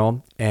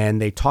 external,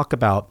 and they talk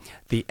about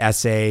the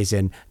essays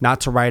and not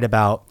to write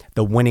about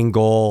the winning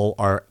goal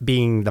or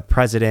being the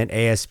president,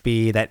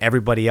 ASB, that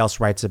everybody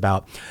else writes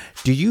about.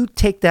 Do you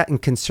take that in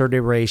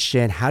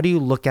consideration? How do you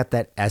look at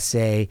that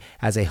essay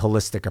as a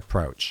holistic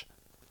approach?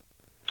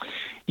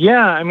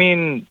 Yeah, I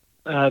mean,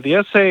 the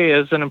essay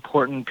is an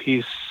important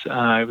piece,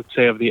 I would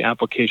say, of the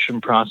application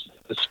process.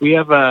 We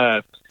have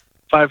a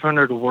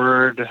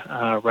 500-word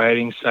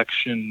writing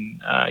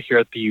section here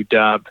at the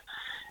UW,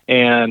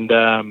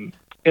 and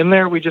in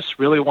there, we just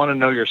really want to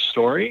know your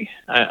story.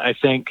 I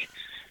think,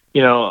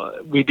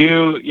 we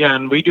do,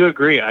 and we do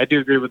agree. I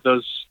do agree with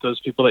those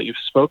people that you've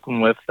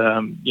spoken with.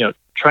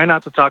 Try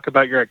not to talk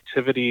about your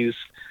activities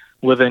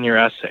within your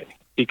essay,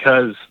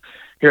 because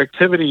your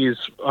activities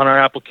on our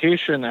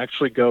application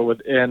actually go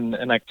within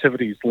an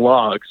activities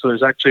log. So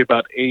there's actually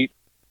about eight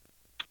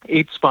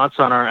spots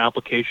on our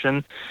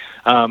application.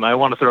 I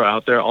want to throw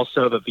out there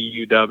also that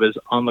the UW is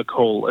on the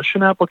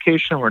Coalition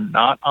application. We're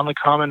not on the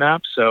Common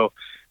App. So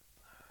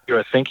you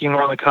are thinking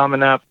we're on the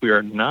Common App. We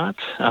are not.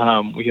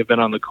 We have been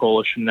on the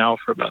Coalition now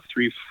for about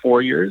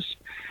 3-4 years.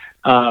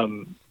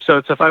 So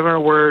it's a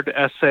 500-word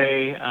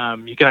essay.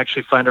 You can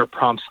actually find our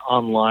prompts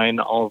online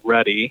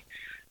already.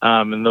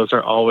 And those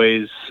are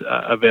always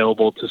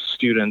available to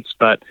students.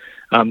 But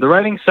the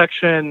writing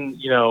section,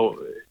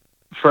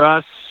 for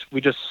us, we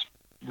just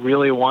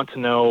really want to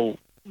know,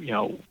 we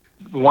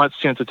want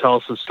students to tell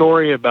us a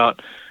story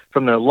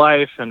from their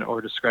life or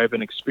describe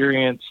an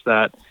experience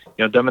that,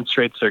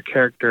 demonstrates their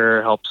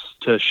character, helps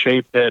to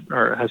shape it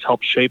or has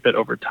helped shape it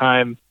over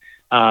time.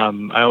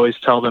 I always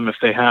tell them if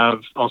they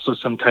have also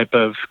some type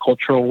of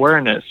cultural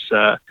awareness,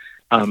 a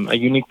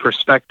unique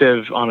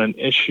perspective on an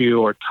issue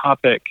or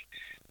topic,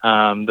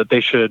 that they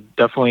should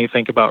definitely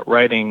think about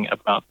writing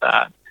about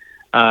that.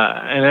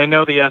 And I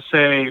know the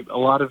essay, a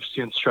lot of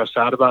students stress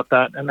out about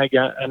that, and I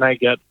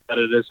get that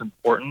it is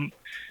important.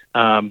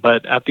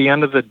 But at the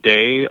end of the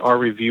day, our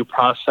review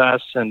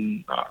process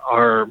and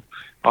our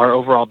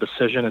overall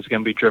decision is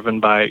going to be driven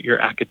by your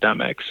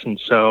academics. And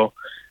so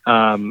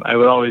I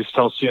would always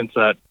tell students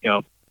that,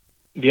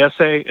 the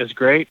essay is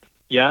great,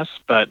 yes,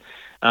 but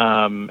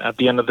at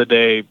the end of the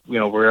day, we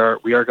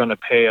are going to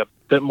pay a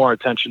bit more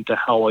attention to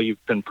how well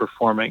you've been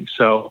performing.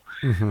 So,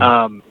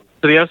 so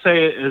the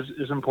essay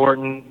is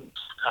important,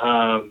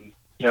 and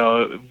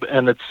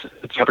it's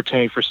an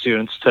opportunity for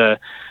students to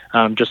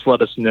just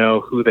let us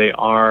know who they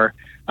are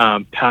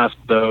past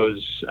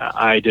those.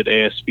 I did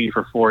ASB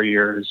for 4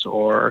 years,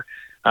 or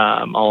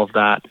all of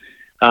that.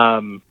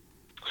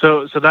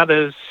 So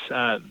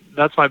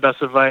that's my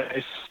best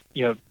advice.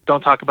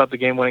 Don't talk about the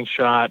game-winning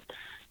shot.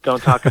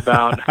 Don't talk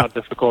about how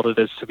difficult it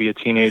is to be a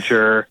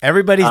teenager.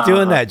 Everybody's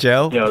doing that,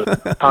 Joe.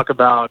 Talk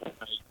about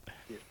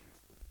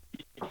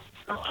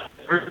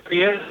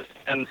everybody is,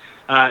 and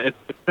it's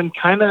been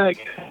kind of.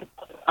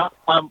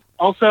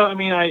 Also, I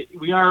mean,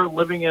 we are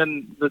living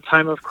in the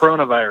time of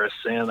coronavirus,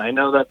 and I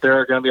know that there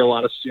are going to be a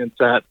lot of students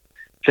that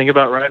think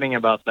about writing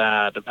about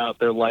that, about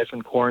their life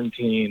in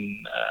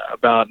quarantine,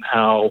 about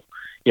how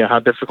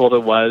difficult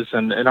it was.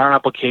 And in our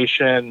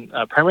application,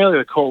 primarily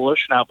the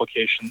Coalition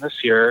application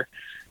this year,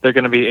 they're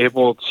going to be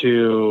able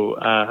to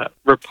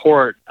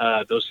report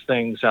those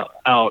things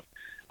out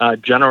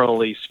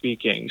generally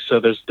speaking.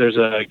 So there's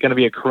going to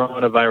be a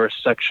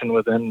coronavirus section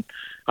within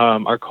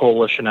our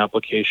Coalition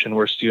application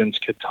where students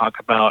could talk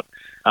about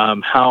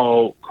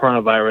how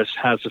coronavirus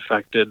has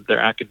affected their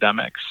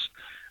academics.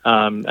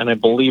 And I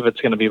believe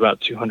it's going to be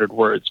about 200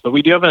 words. But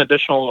we do have an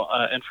additional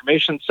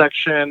information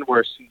section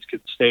where students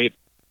could state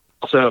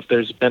also if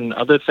there's been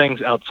other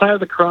things outside of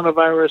the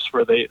coronavirus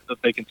where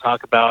they can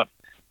talk about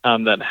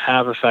that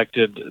have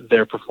affected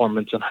their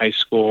performance in high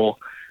school.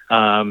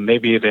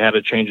 Maybe they had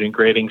a change in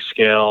grading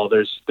scale.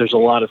 There's a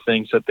lot of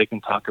things that they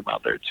can talk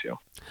about there too.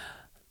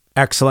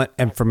 Excellent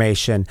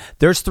information.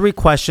 There's 3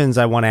 questions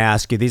I want to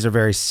ask you. These are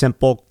very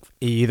simple.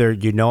 Either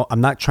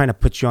I'm not trying to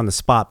put you on the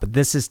spot, but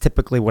this is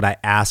typically what I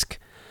ask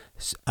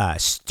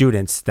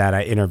students that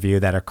I interview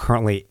that are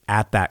currently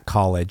at that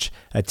college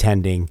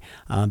attending,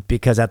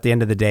 because at the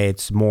end of the day,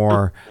 it's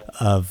more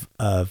of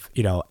what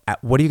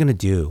are you going to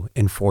do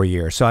in 4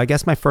 years? So I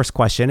guess my first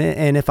question,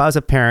 and if I was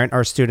a parent or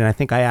a student, I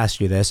think I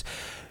asked you this,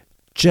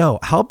 Joe,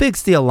 how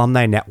big's the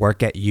alumni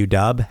network at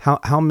UW?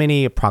 How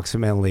many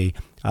approximately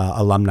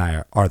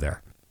alumni are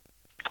there?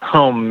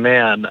 Oh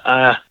man.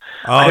 Oh,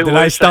 did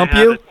I wish stump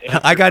had you? an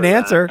answer I got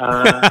an for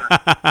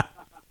that. answer.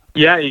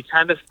 Yeah, you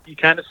kind of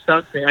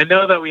stumped me. I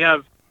know that we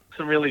have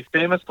some really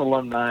famous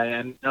alumni,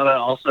 and know that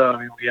also. I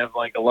mean, we have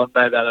like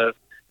alumni that have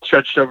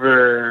stretched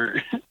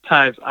over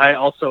times. I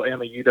also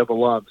am a UW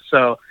alum,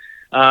 so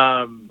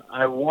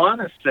I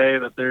want to say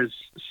that there's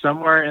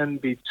somewhere in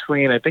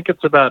between. I think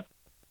it's about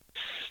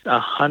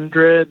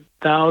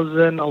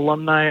 100,000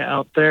 alumni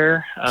out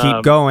there.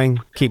 Keep going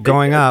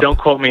up. Don't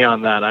quote me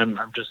on that. I'm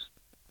just.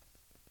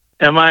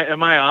 Am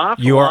I off?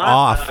 You are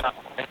off.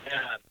 Man,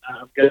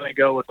 I'm gonna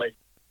go with like.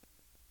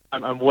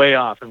 I'm way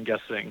off. I'm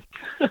guessing.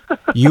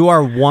 You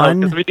are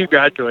one. Because we do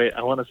graduate.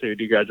 I want to say we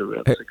do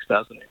graduate with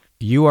 6,000.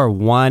 You are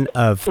one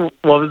of. What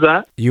was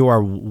that? You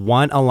are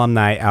one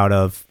alumni out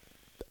of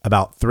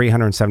about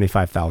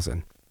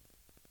 375,000.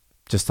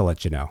 Just to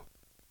let you know.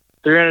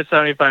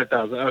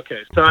 375,000.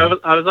 Okay, so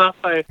I was off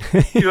by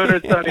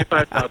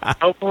 275,000.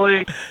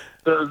 Hopefully,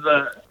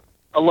 the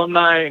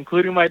alumni,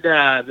 including my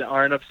dad,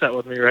 aren't upset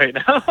with me right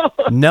now.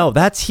 No,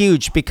 that's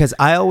huge because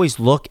I always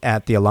look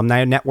at the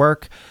alumni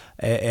network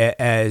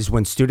as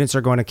when students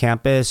are going to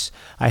campus.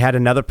 I had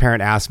another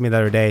parent ask me the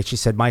other day. She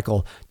said,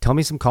 "Michael, tell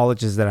me some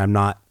colleges that I'm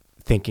not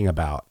thinking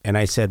about." And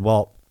I said,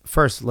 "Well,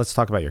 first, let's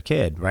talk about your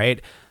kid,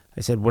 right?"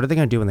 I said, "What are they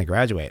going to do when they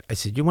graduate?" I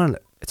said,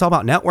 it's all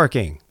about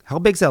networking. How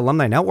big is the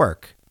alumni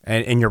network?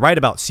 And you're right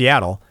about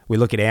Seattle. We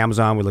look at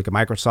Amazon, we look at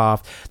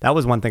Microsoft. That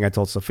was one thing I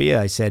told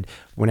Sophia. I said,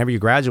 whenever you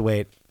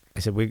graduate, I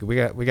said, we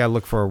got to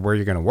look for where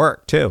you're going to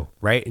work too,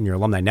 right? In your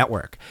alumni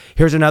network.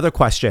 Here's another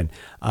question.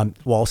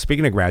 Well,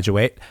 speaking of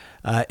graduate,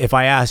 if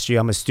I asked you,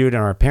 I'm a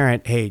student or a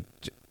parent, hey,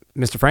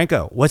 Mr.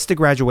 Franco, what's the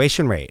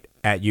graduation rate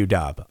at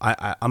UW?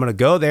 I'm going to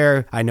go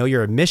there. I know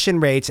your admission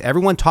rates.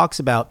 Everyone talks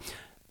about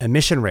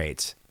admission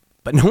rates,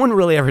 but no one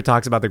really ever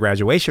talks about the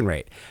graduation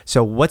rate.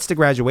 So what's the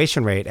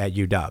graduation rate at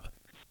UW?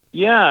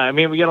 Yeah, I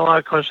mean, we get a lot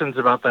of questions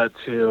about that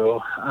too.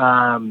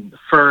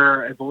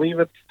 I believe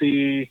it's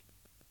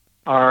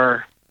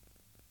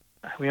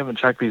we haven't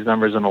checked these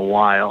numbers in a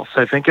while.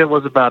 So I think it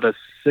was about a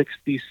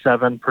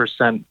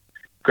 67%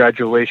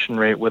 graduation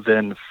rate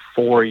within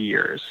 4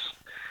 years.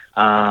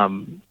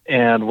 And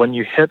when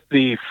you hit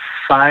the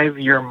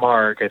 5-year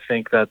mark, I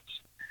think that's,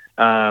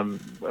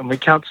 when we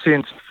count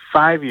students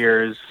 5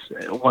 years,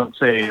 once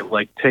they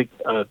take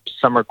a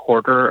summer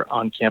quarter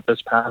on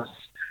campus pass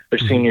their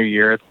senior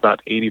year, it's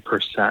about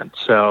 80%.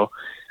 So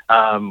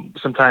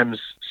sometimes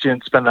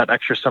students spend that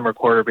extra summer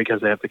quarter because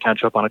they have to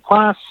catch up on a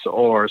class,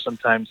 or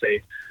sometimes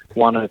they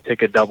want to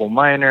take a double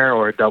minor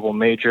or a double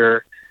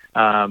major.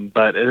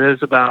 But it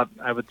is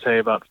I would say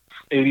about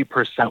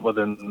 80%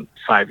 within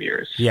 5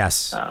 years.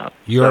 Yes,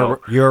 you're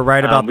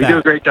right about that. We do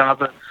a great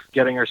job of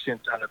getting our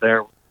students out of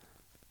there.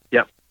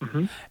 Yep.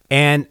 Mm-hmm.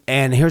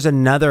 And here's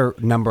another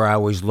number I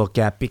always look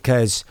at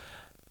because,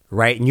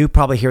 right, and you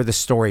probably hear the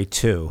story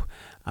too.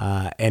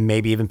 And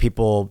maybe even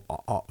people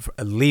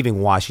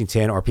leaving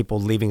Washington or people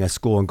leaving a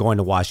school and going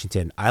to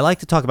Washington. I like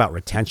to talk about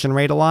retention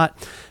rate a lot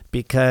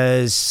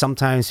because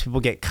sometimes people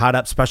get caught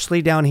up,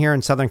 especially down here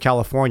in Southern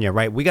California,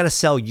 right? We got to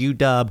sell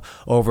UW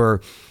over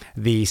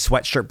the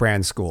sweatshirt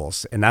brand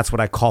schools. And that's what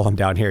I call them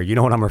down here. You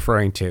know what I'm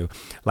referring to,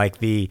 like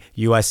the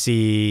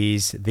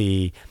USCs,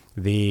 the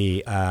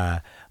big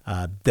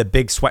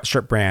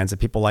sweatshirt brands that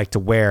people like to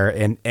wear.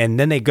 And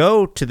then they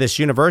go to this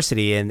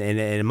university and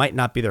it might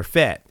not be their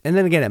fit. And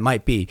then again, it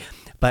might be.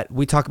 But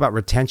we talk about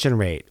retention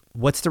rate.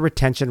 What's the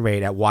retention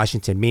rate at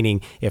Washington?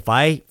 Meaning if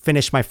I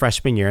finish my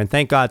freshman year, and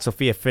thank God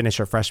Sophia finished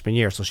her freshman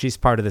year, so she's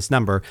part of this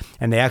number,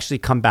 and they actually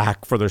come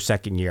back for their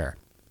second year.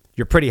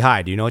 You're pretty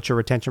high. Do you know what your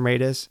retention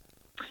rate is?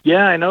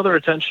 Yeah, I know the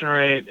retention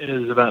rate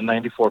is about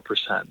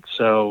 94%.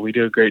 So we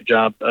do a great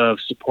job of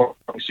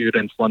supporting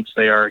students once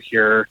they are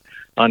here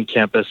on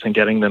campus and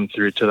getting them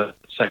through to the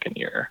second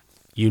year.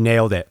 You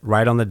nailed it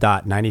right on the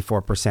dot,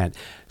 94%.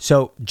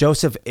 So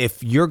Joseph,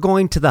 if you're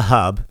going to the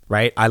Hub,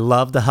 right? I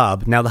love the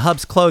Hub. Now the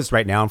Hub's closed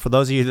right now. And for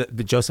those of you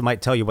that Joseph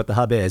might tell you what the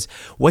Hub is,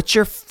 what's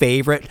your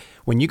favorite,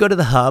 when you go to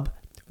the Hub,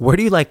 where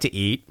do you like to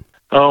eat?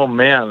 Oh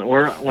man,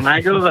 when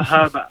I go to the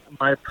Hub,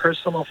 my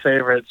personal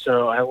favorite,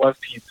 so I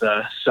love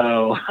pizza.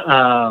 So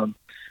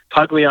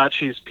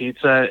Pagliacci's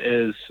Pizza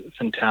is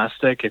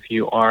fantastic if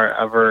you are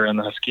ever in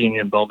the Husky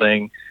Union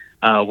building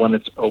when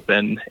it's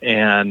open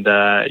and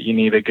you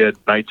need a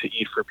good bite to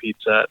eat for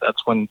pizza.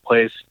 That's one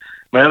place.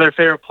 My other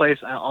favorite place,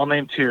 I'll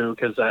name two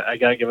because I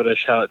got to give it a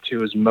shout out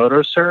to, is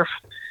Moto Surf.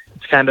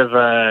 It's kind of,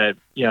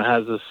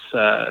 has this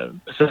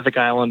Pacific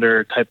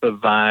Islander type of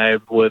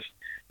vibe with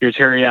your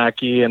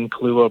teriyaki and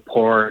Kahlua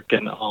pork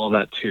and all of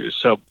that too.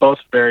 So both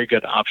very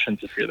good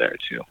options if you're there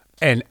too.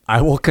 And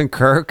I will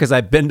concur because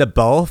I've been to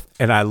both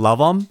and I love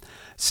them.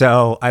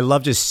 So I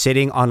love just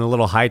sitting on a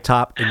little high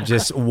top and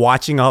just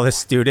watching all the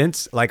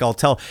students. Like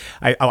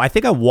I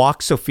think I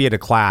walked Sophia to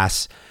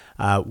class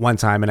one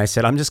time and I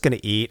said, I'm just going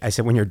to eat. I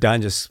said, when you're done,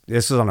 this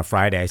was on a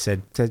Friday. I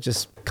said,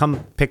 just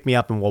come pick me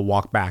up and we'll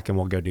walk back and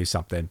we'll go do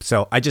something.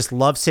 So I just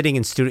love sitting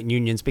in student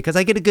unions because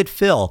I get a good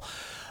feel.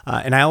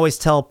 And I always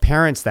tell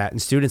parents that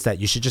and students that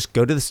you should just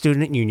go to the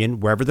student union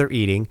wherever they're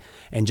eating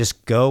and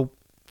just go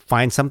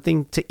find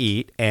something to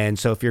eat. And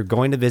so if you're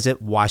going to visit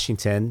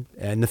Washington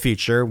in the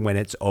future when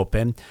it's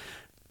open,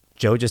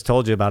 Joe just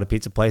told you about a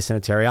pizza place and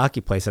a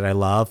teriyaki place that I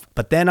love.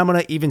 But then I'm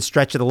going to even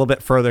stretch it a little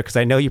bit further because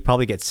I know you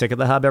probably get sick of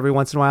the Hub every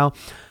once in a while.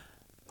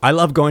 I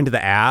love going to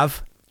the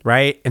Ave,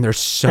 right? And there's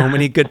so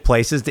many good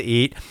places to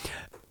eat.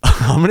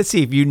 I'm going to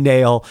see if you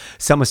nail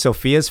some of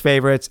Sophia's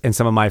favorites and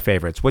some of my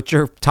favorites. What's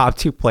your top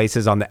 2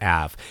 places on the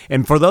Ave?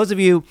 And for those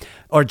of you,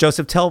 or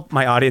Joseph, tell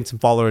my audience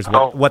and followers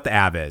what the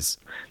Ave is.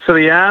 So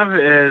the Ave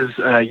is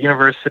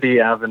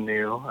University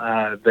Avenue.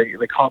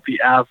 They call it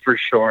the Ave for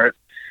short.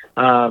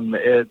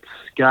 It's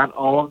got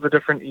all of the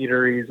different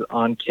eateries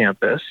on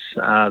campus.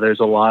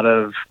 There's a lot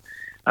of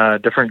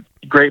different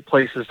great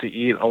places to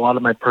eat. A lot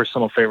of my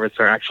personal favorites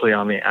are actually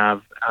on the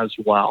Ave as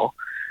well.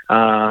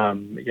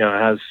 It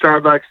has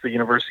Starbucks. The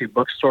university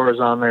bookstore is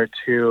on there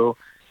too.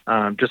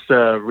 Just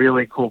a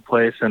really cool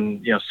place,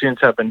 and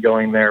students have been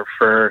going there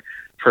for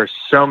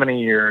so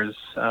many years,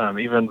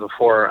 even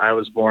before I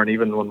was born,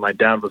 even when my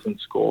dad was in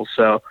school.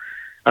 So,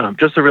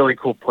 just a really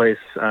cool place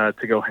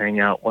to go hang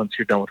out once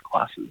you're done with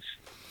classes.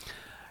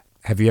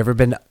 Have you ever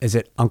been? Is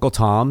it Uncle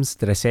Tom's?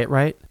 Did I say it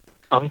right?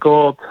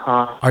 Uncle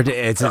Tom. Or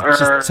it's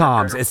just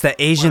Tom's. It's the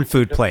Asian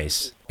food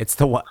place. It's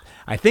the one.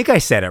 I think I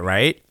said it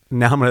right.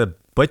 Now I'm going to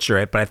butcher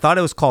it, but I thought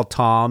it was called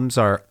Tom's,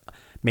 or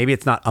maybe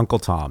it's not Uncle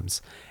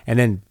Tom's. And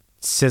then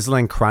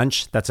Sizzling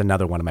Crunch. That's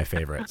another one of my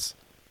favorites.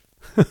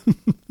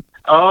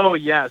 Oh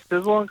yeah,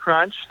 Sizzle and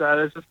Crunch. That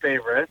is a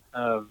favorite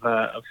of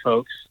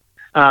folks.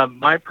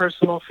 My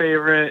personal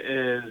favorite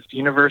is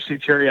University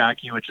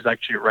Teriyaki, which is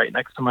actually right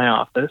next to my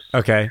office.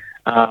 Okay.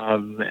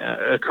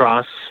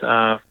 Across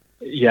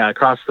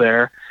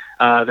there.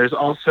 There's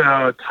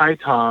also Tai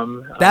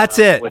Tom. That's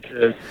it. Which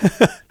is,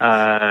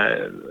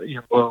 a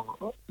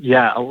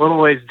little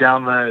ways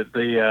down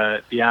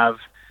the Ave,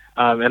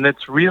 and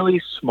it's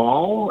really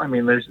small. I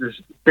mean,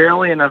 there's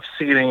barely enough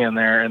seating in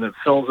there, and it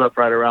fills up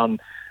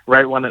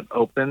right when it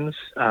opens.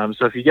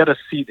 So if you get a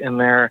seat in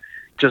there,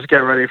 just get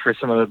ready for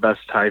some of the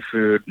best Thai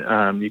food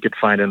you could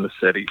find in the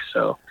city.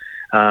 So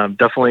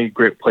definitely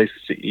great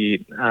places to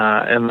eat.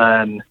 And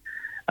then,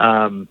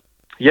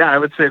 I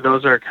would say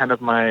those are kind of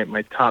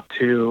my top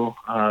 2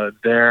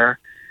 there.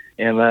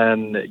 And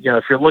then,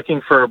 if you're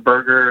looking for a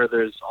burger,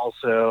 there's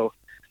also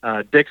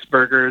Dick's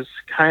Burgers,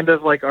 kind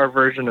of like our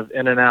version of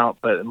In-N-Out,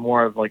 but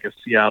more of like a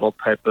Seattle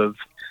type of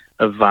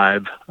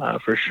vibe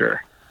for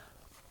sure.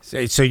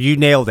 So you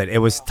nailed it. It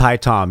was Tai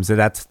Tom's.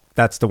 That's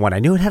the one. I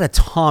knew it had a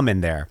Tom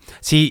in there.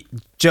 See,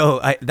 Joe,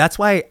 that's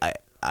why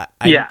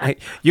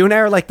you and I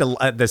are like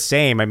the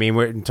same. I mean,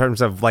 we're in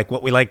terms of like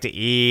what we like to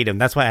eat, and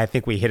that's why I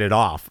think we hit it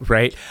off,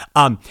 right?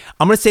 I'm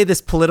going to say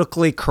this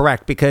politically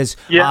correct because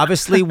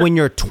obviously when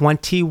you're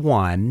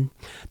 21,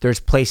 there's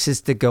places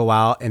to go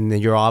out, and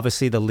then you're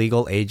obviously the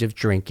legal age of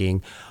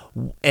drinking.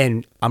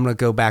 And I'm going to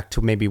go back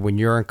to maybe when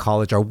you're in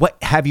college, or what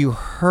have you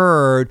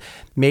heard?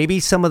 Maybe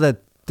some of the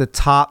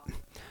top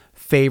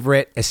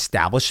favorite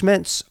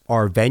establishments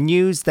or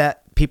venues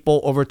that people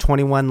over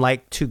 21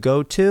 like to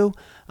go to,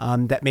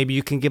 that maybe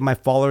you can give my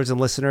followers and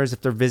listeners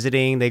if they're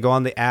visiting, they go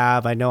on the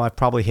Ave. I know I've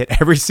probably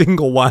hit every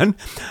single one,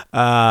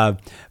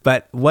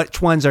 but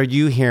which ones are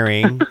you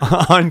hearing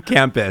on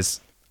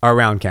campus, or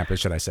around campus,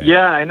 should I say?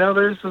 Yeah, I know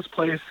there's this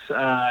place.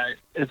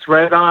 It's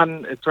right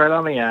on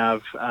the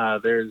Ave.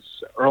 There's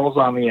Earl's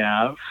on the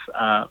Ave.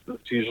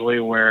 It's usually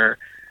where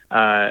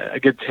a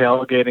good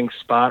tailgating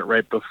spot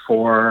right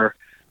before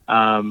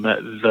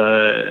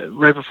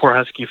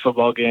Husky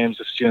football games.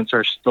 The students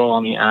are still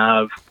on the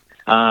Ave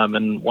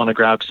and want to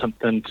grab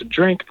something to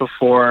drink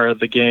before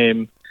the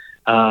game.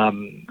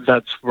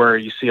 That's where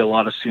you see a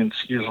lot of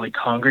students usually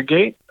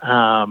congregate.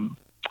 I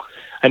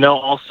know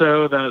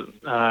also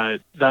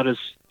that is,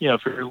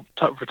 if we're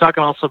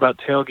talking also about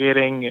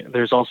tailgating,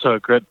 there's also a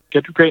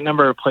great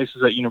number of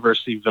places at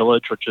University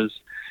Village, which is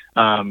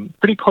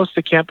pretty close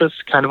to campus,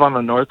 kind of on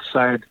the north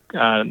side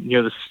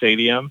near the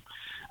stadium.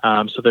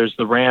 So there's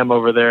the Ram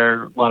over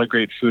there, a lot of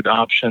great food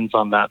options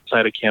on that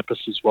side of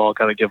campus as well.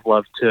 Got to give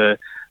love to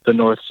the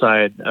north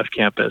side of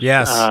campus.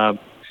 Yes.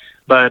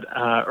 But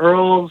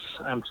Earl's,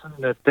 I'm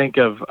trying to think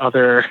of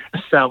other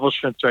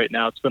establishments right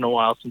now. It's been a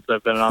while since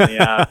I've been on the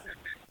app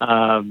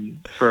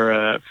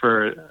for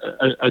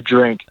a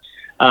drink.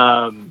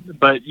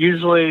 But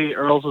usually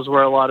Earl's is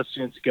where a lot of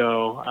students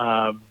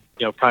go,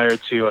 prior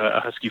to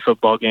a Husky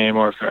football game,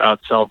 or if they're out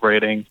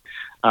celebrating,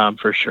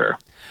 for sure.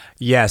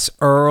 Yes,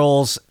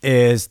 Earl's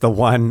is the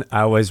one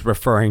I was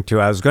referring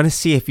to. I was going to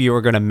see if you were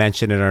going to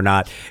mention it or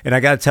not. And I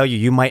got to tell you,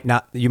 you might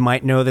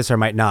know this or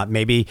might not.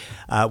 Maybe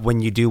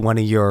when you do one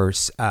of your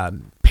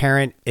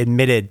parent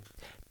admitted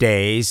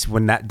days,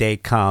 when that day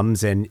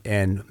comes,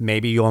 and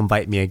maybe you'll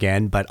invite me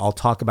again, but I'll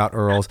talk about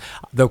Earl's.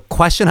 The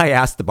question I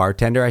asked the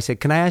bartender, I said,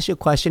 "Can I ask you a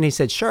question?" He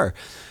said, "Sure."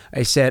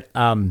 I said,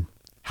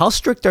 "How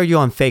strict are you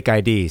on fake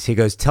IDs?" He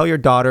goes, "Tell your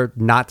daughter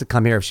not to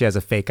come here if she has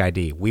a fake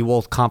ID. We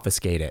will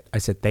confiscate it." I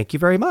said, "Thank you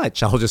very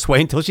much. I'll just wait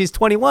until she's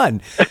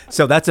 21.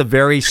 So that's a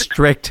very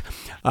strict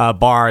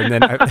bar. And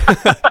then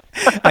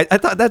I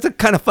thought that's a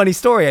kind of funny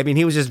story. I mean,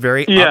 he was just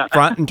very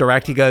upfront and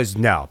direct. He goes,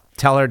 "No,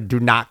 tell her do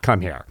not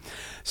come here."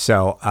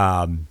 So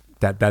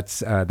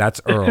that's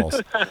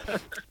Earl's.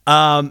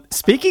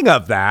 Speaking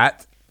of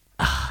that,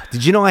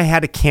 did you know I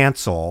had to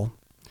cancel?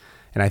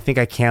 And I think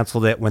I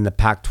canceled it when the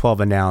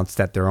Pac-12 announced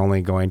that they're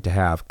only going to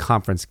have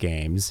conference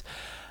games.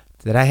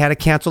 That I had to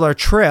cancel our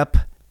trip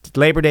to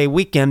Labor Day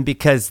weekend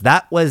because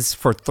that was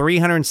for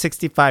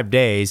 365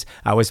 days.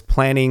 I was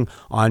planning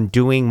on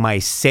doing my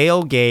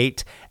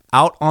sailgate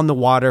out on the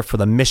water for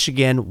the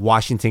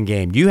Michigan-Washington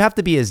game. You have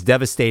to be as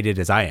devastated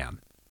as I am.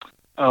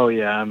 Oh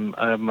yeah, I'm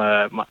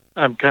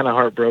kind of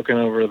heartbroken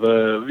over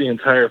the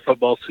entire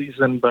football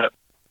season, but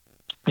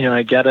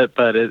I get it,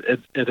 but it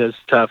is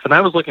tough. And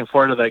I was looking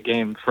forward to that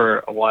game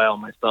for a while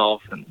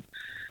myself, and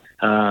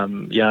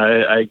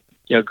I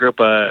grew up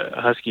a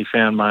Husky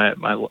fan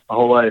my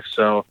whole life,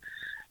 so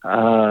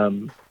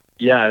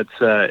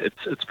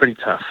it's pretty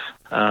tough.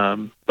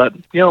 But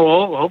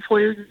we'll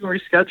hopefully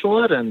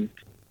reschedule it, and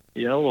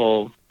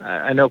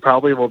I know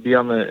probably we'll be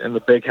in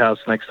the big house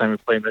next time we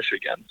play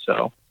Michigan.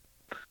 So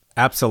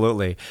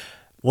absolutely.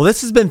 Well,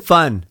 this has been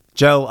fun,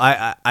 Joe.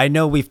 I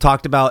know we've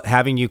talked about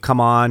having you come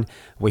on.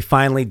 We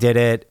finally did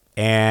it,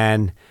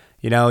 and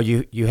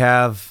you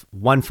have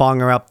one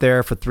Fonger up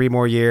there for 3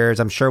 more years.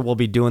 I'm sure we'll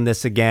be doing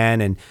this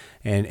again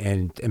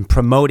and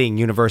promoting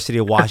University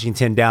of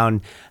Washington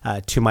down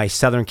to my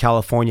Southern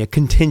California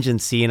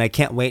contingency. And I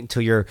can't wait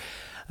until you're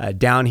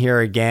down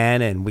here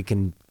again and we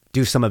can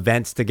do some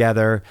events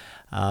together.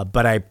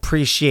 But I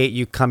appreciate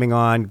you coming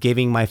on,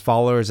 giving my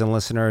followers and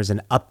listeners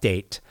an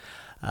update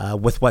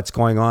with what's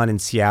going on in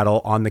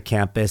Seattle on the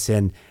campus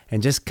and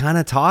just kind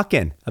of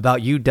talking about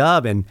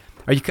UW. And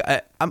are you?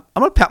 I'm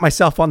going to pat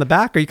myself on the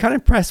back. Are you kind of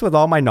impressed with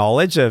all my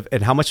knowledge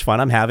and how much fun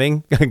I'm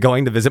having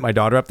going to visit my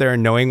daughter up there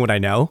and knowing what I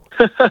know?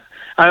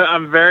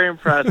 I'm very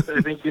impressed.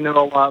 I think you know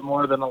a lot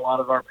more than a lot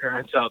of our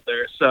parents out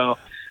there. So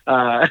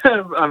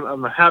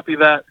I'm happy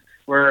that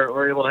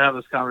we're able to have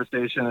this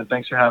conversation, and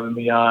thanks for having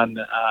me on.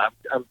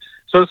 I'm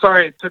so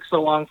sorry it took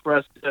so long for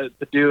us to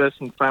do this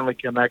and finally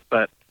connect,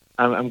 but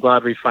I'm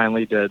glad we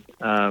finally did.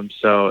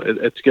 So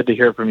it's good to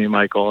hear from you,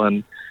 Michael.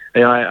 And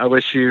I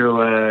wish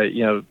you,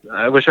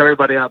 I wish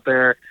everybody out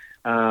there,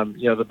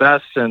 the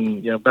best,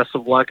 and best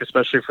of luck,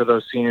 especially for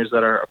those seniors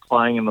that are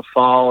applying in the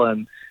fall.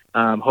 And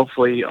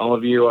hopefully, all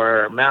of you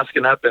are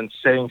masking up and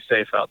staying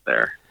safe out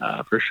there,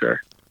 for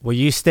sure. Well,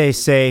 you stay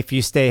safe.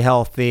 You stay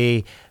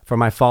healthy. For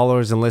my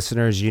followers and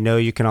listeners,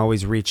 you can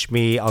always reach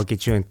me. I'll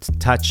get you in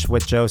touch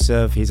with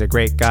Joseph. He's a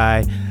great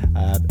guy.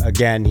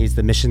 Again, he's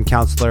the mission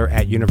counselor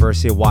at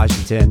University of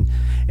Washington.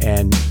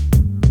 And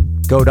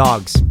go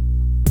Dogs.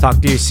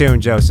 Talk to you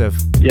soon, Joseph.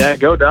 Yeah,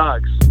 go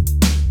Dogs.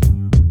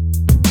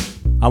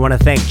 I want to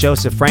thank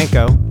Joseph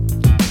Franco,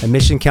 a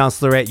mission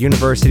counselor at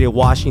University of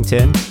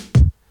Washington,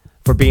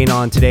 for being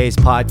on today's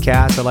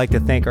podcast. I'd like to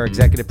thank our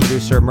executive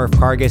producer, Murph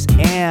Cargis,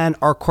 and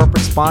our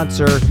corporate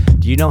sponsor.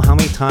 Do you know how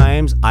many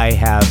times I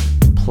have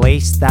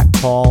placed that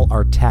call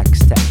or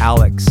text to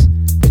Alex,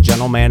 the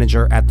general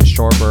manager at the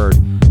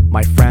Shorebird?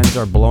 My friends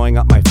are blowing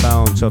up my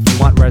phone. So if you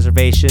want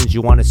reservations,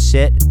 you want to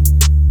sit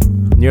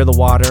near the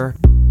water,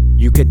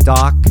 you could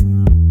dock,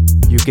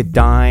 you could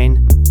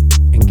dine,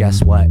 and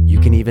guess what?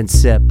 You can even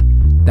sip.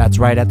 That's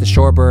right, at the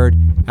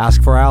Shorebird.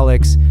 Ask for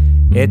Alex.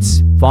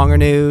 It's Fonger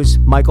News,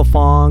 Michael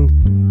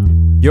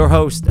Fong, your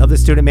host of The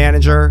Student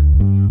Manager,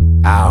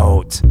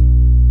 out.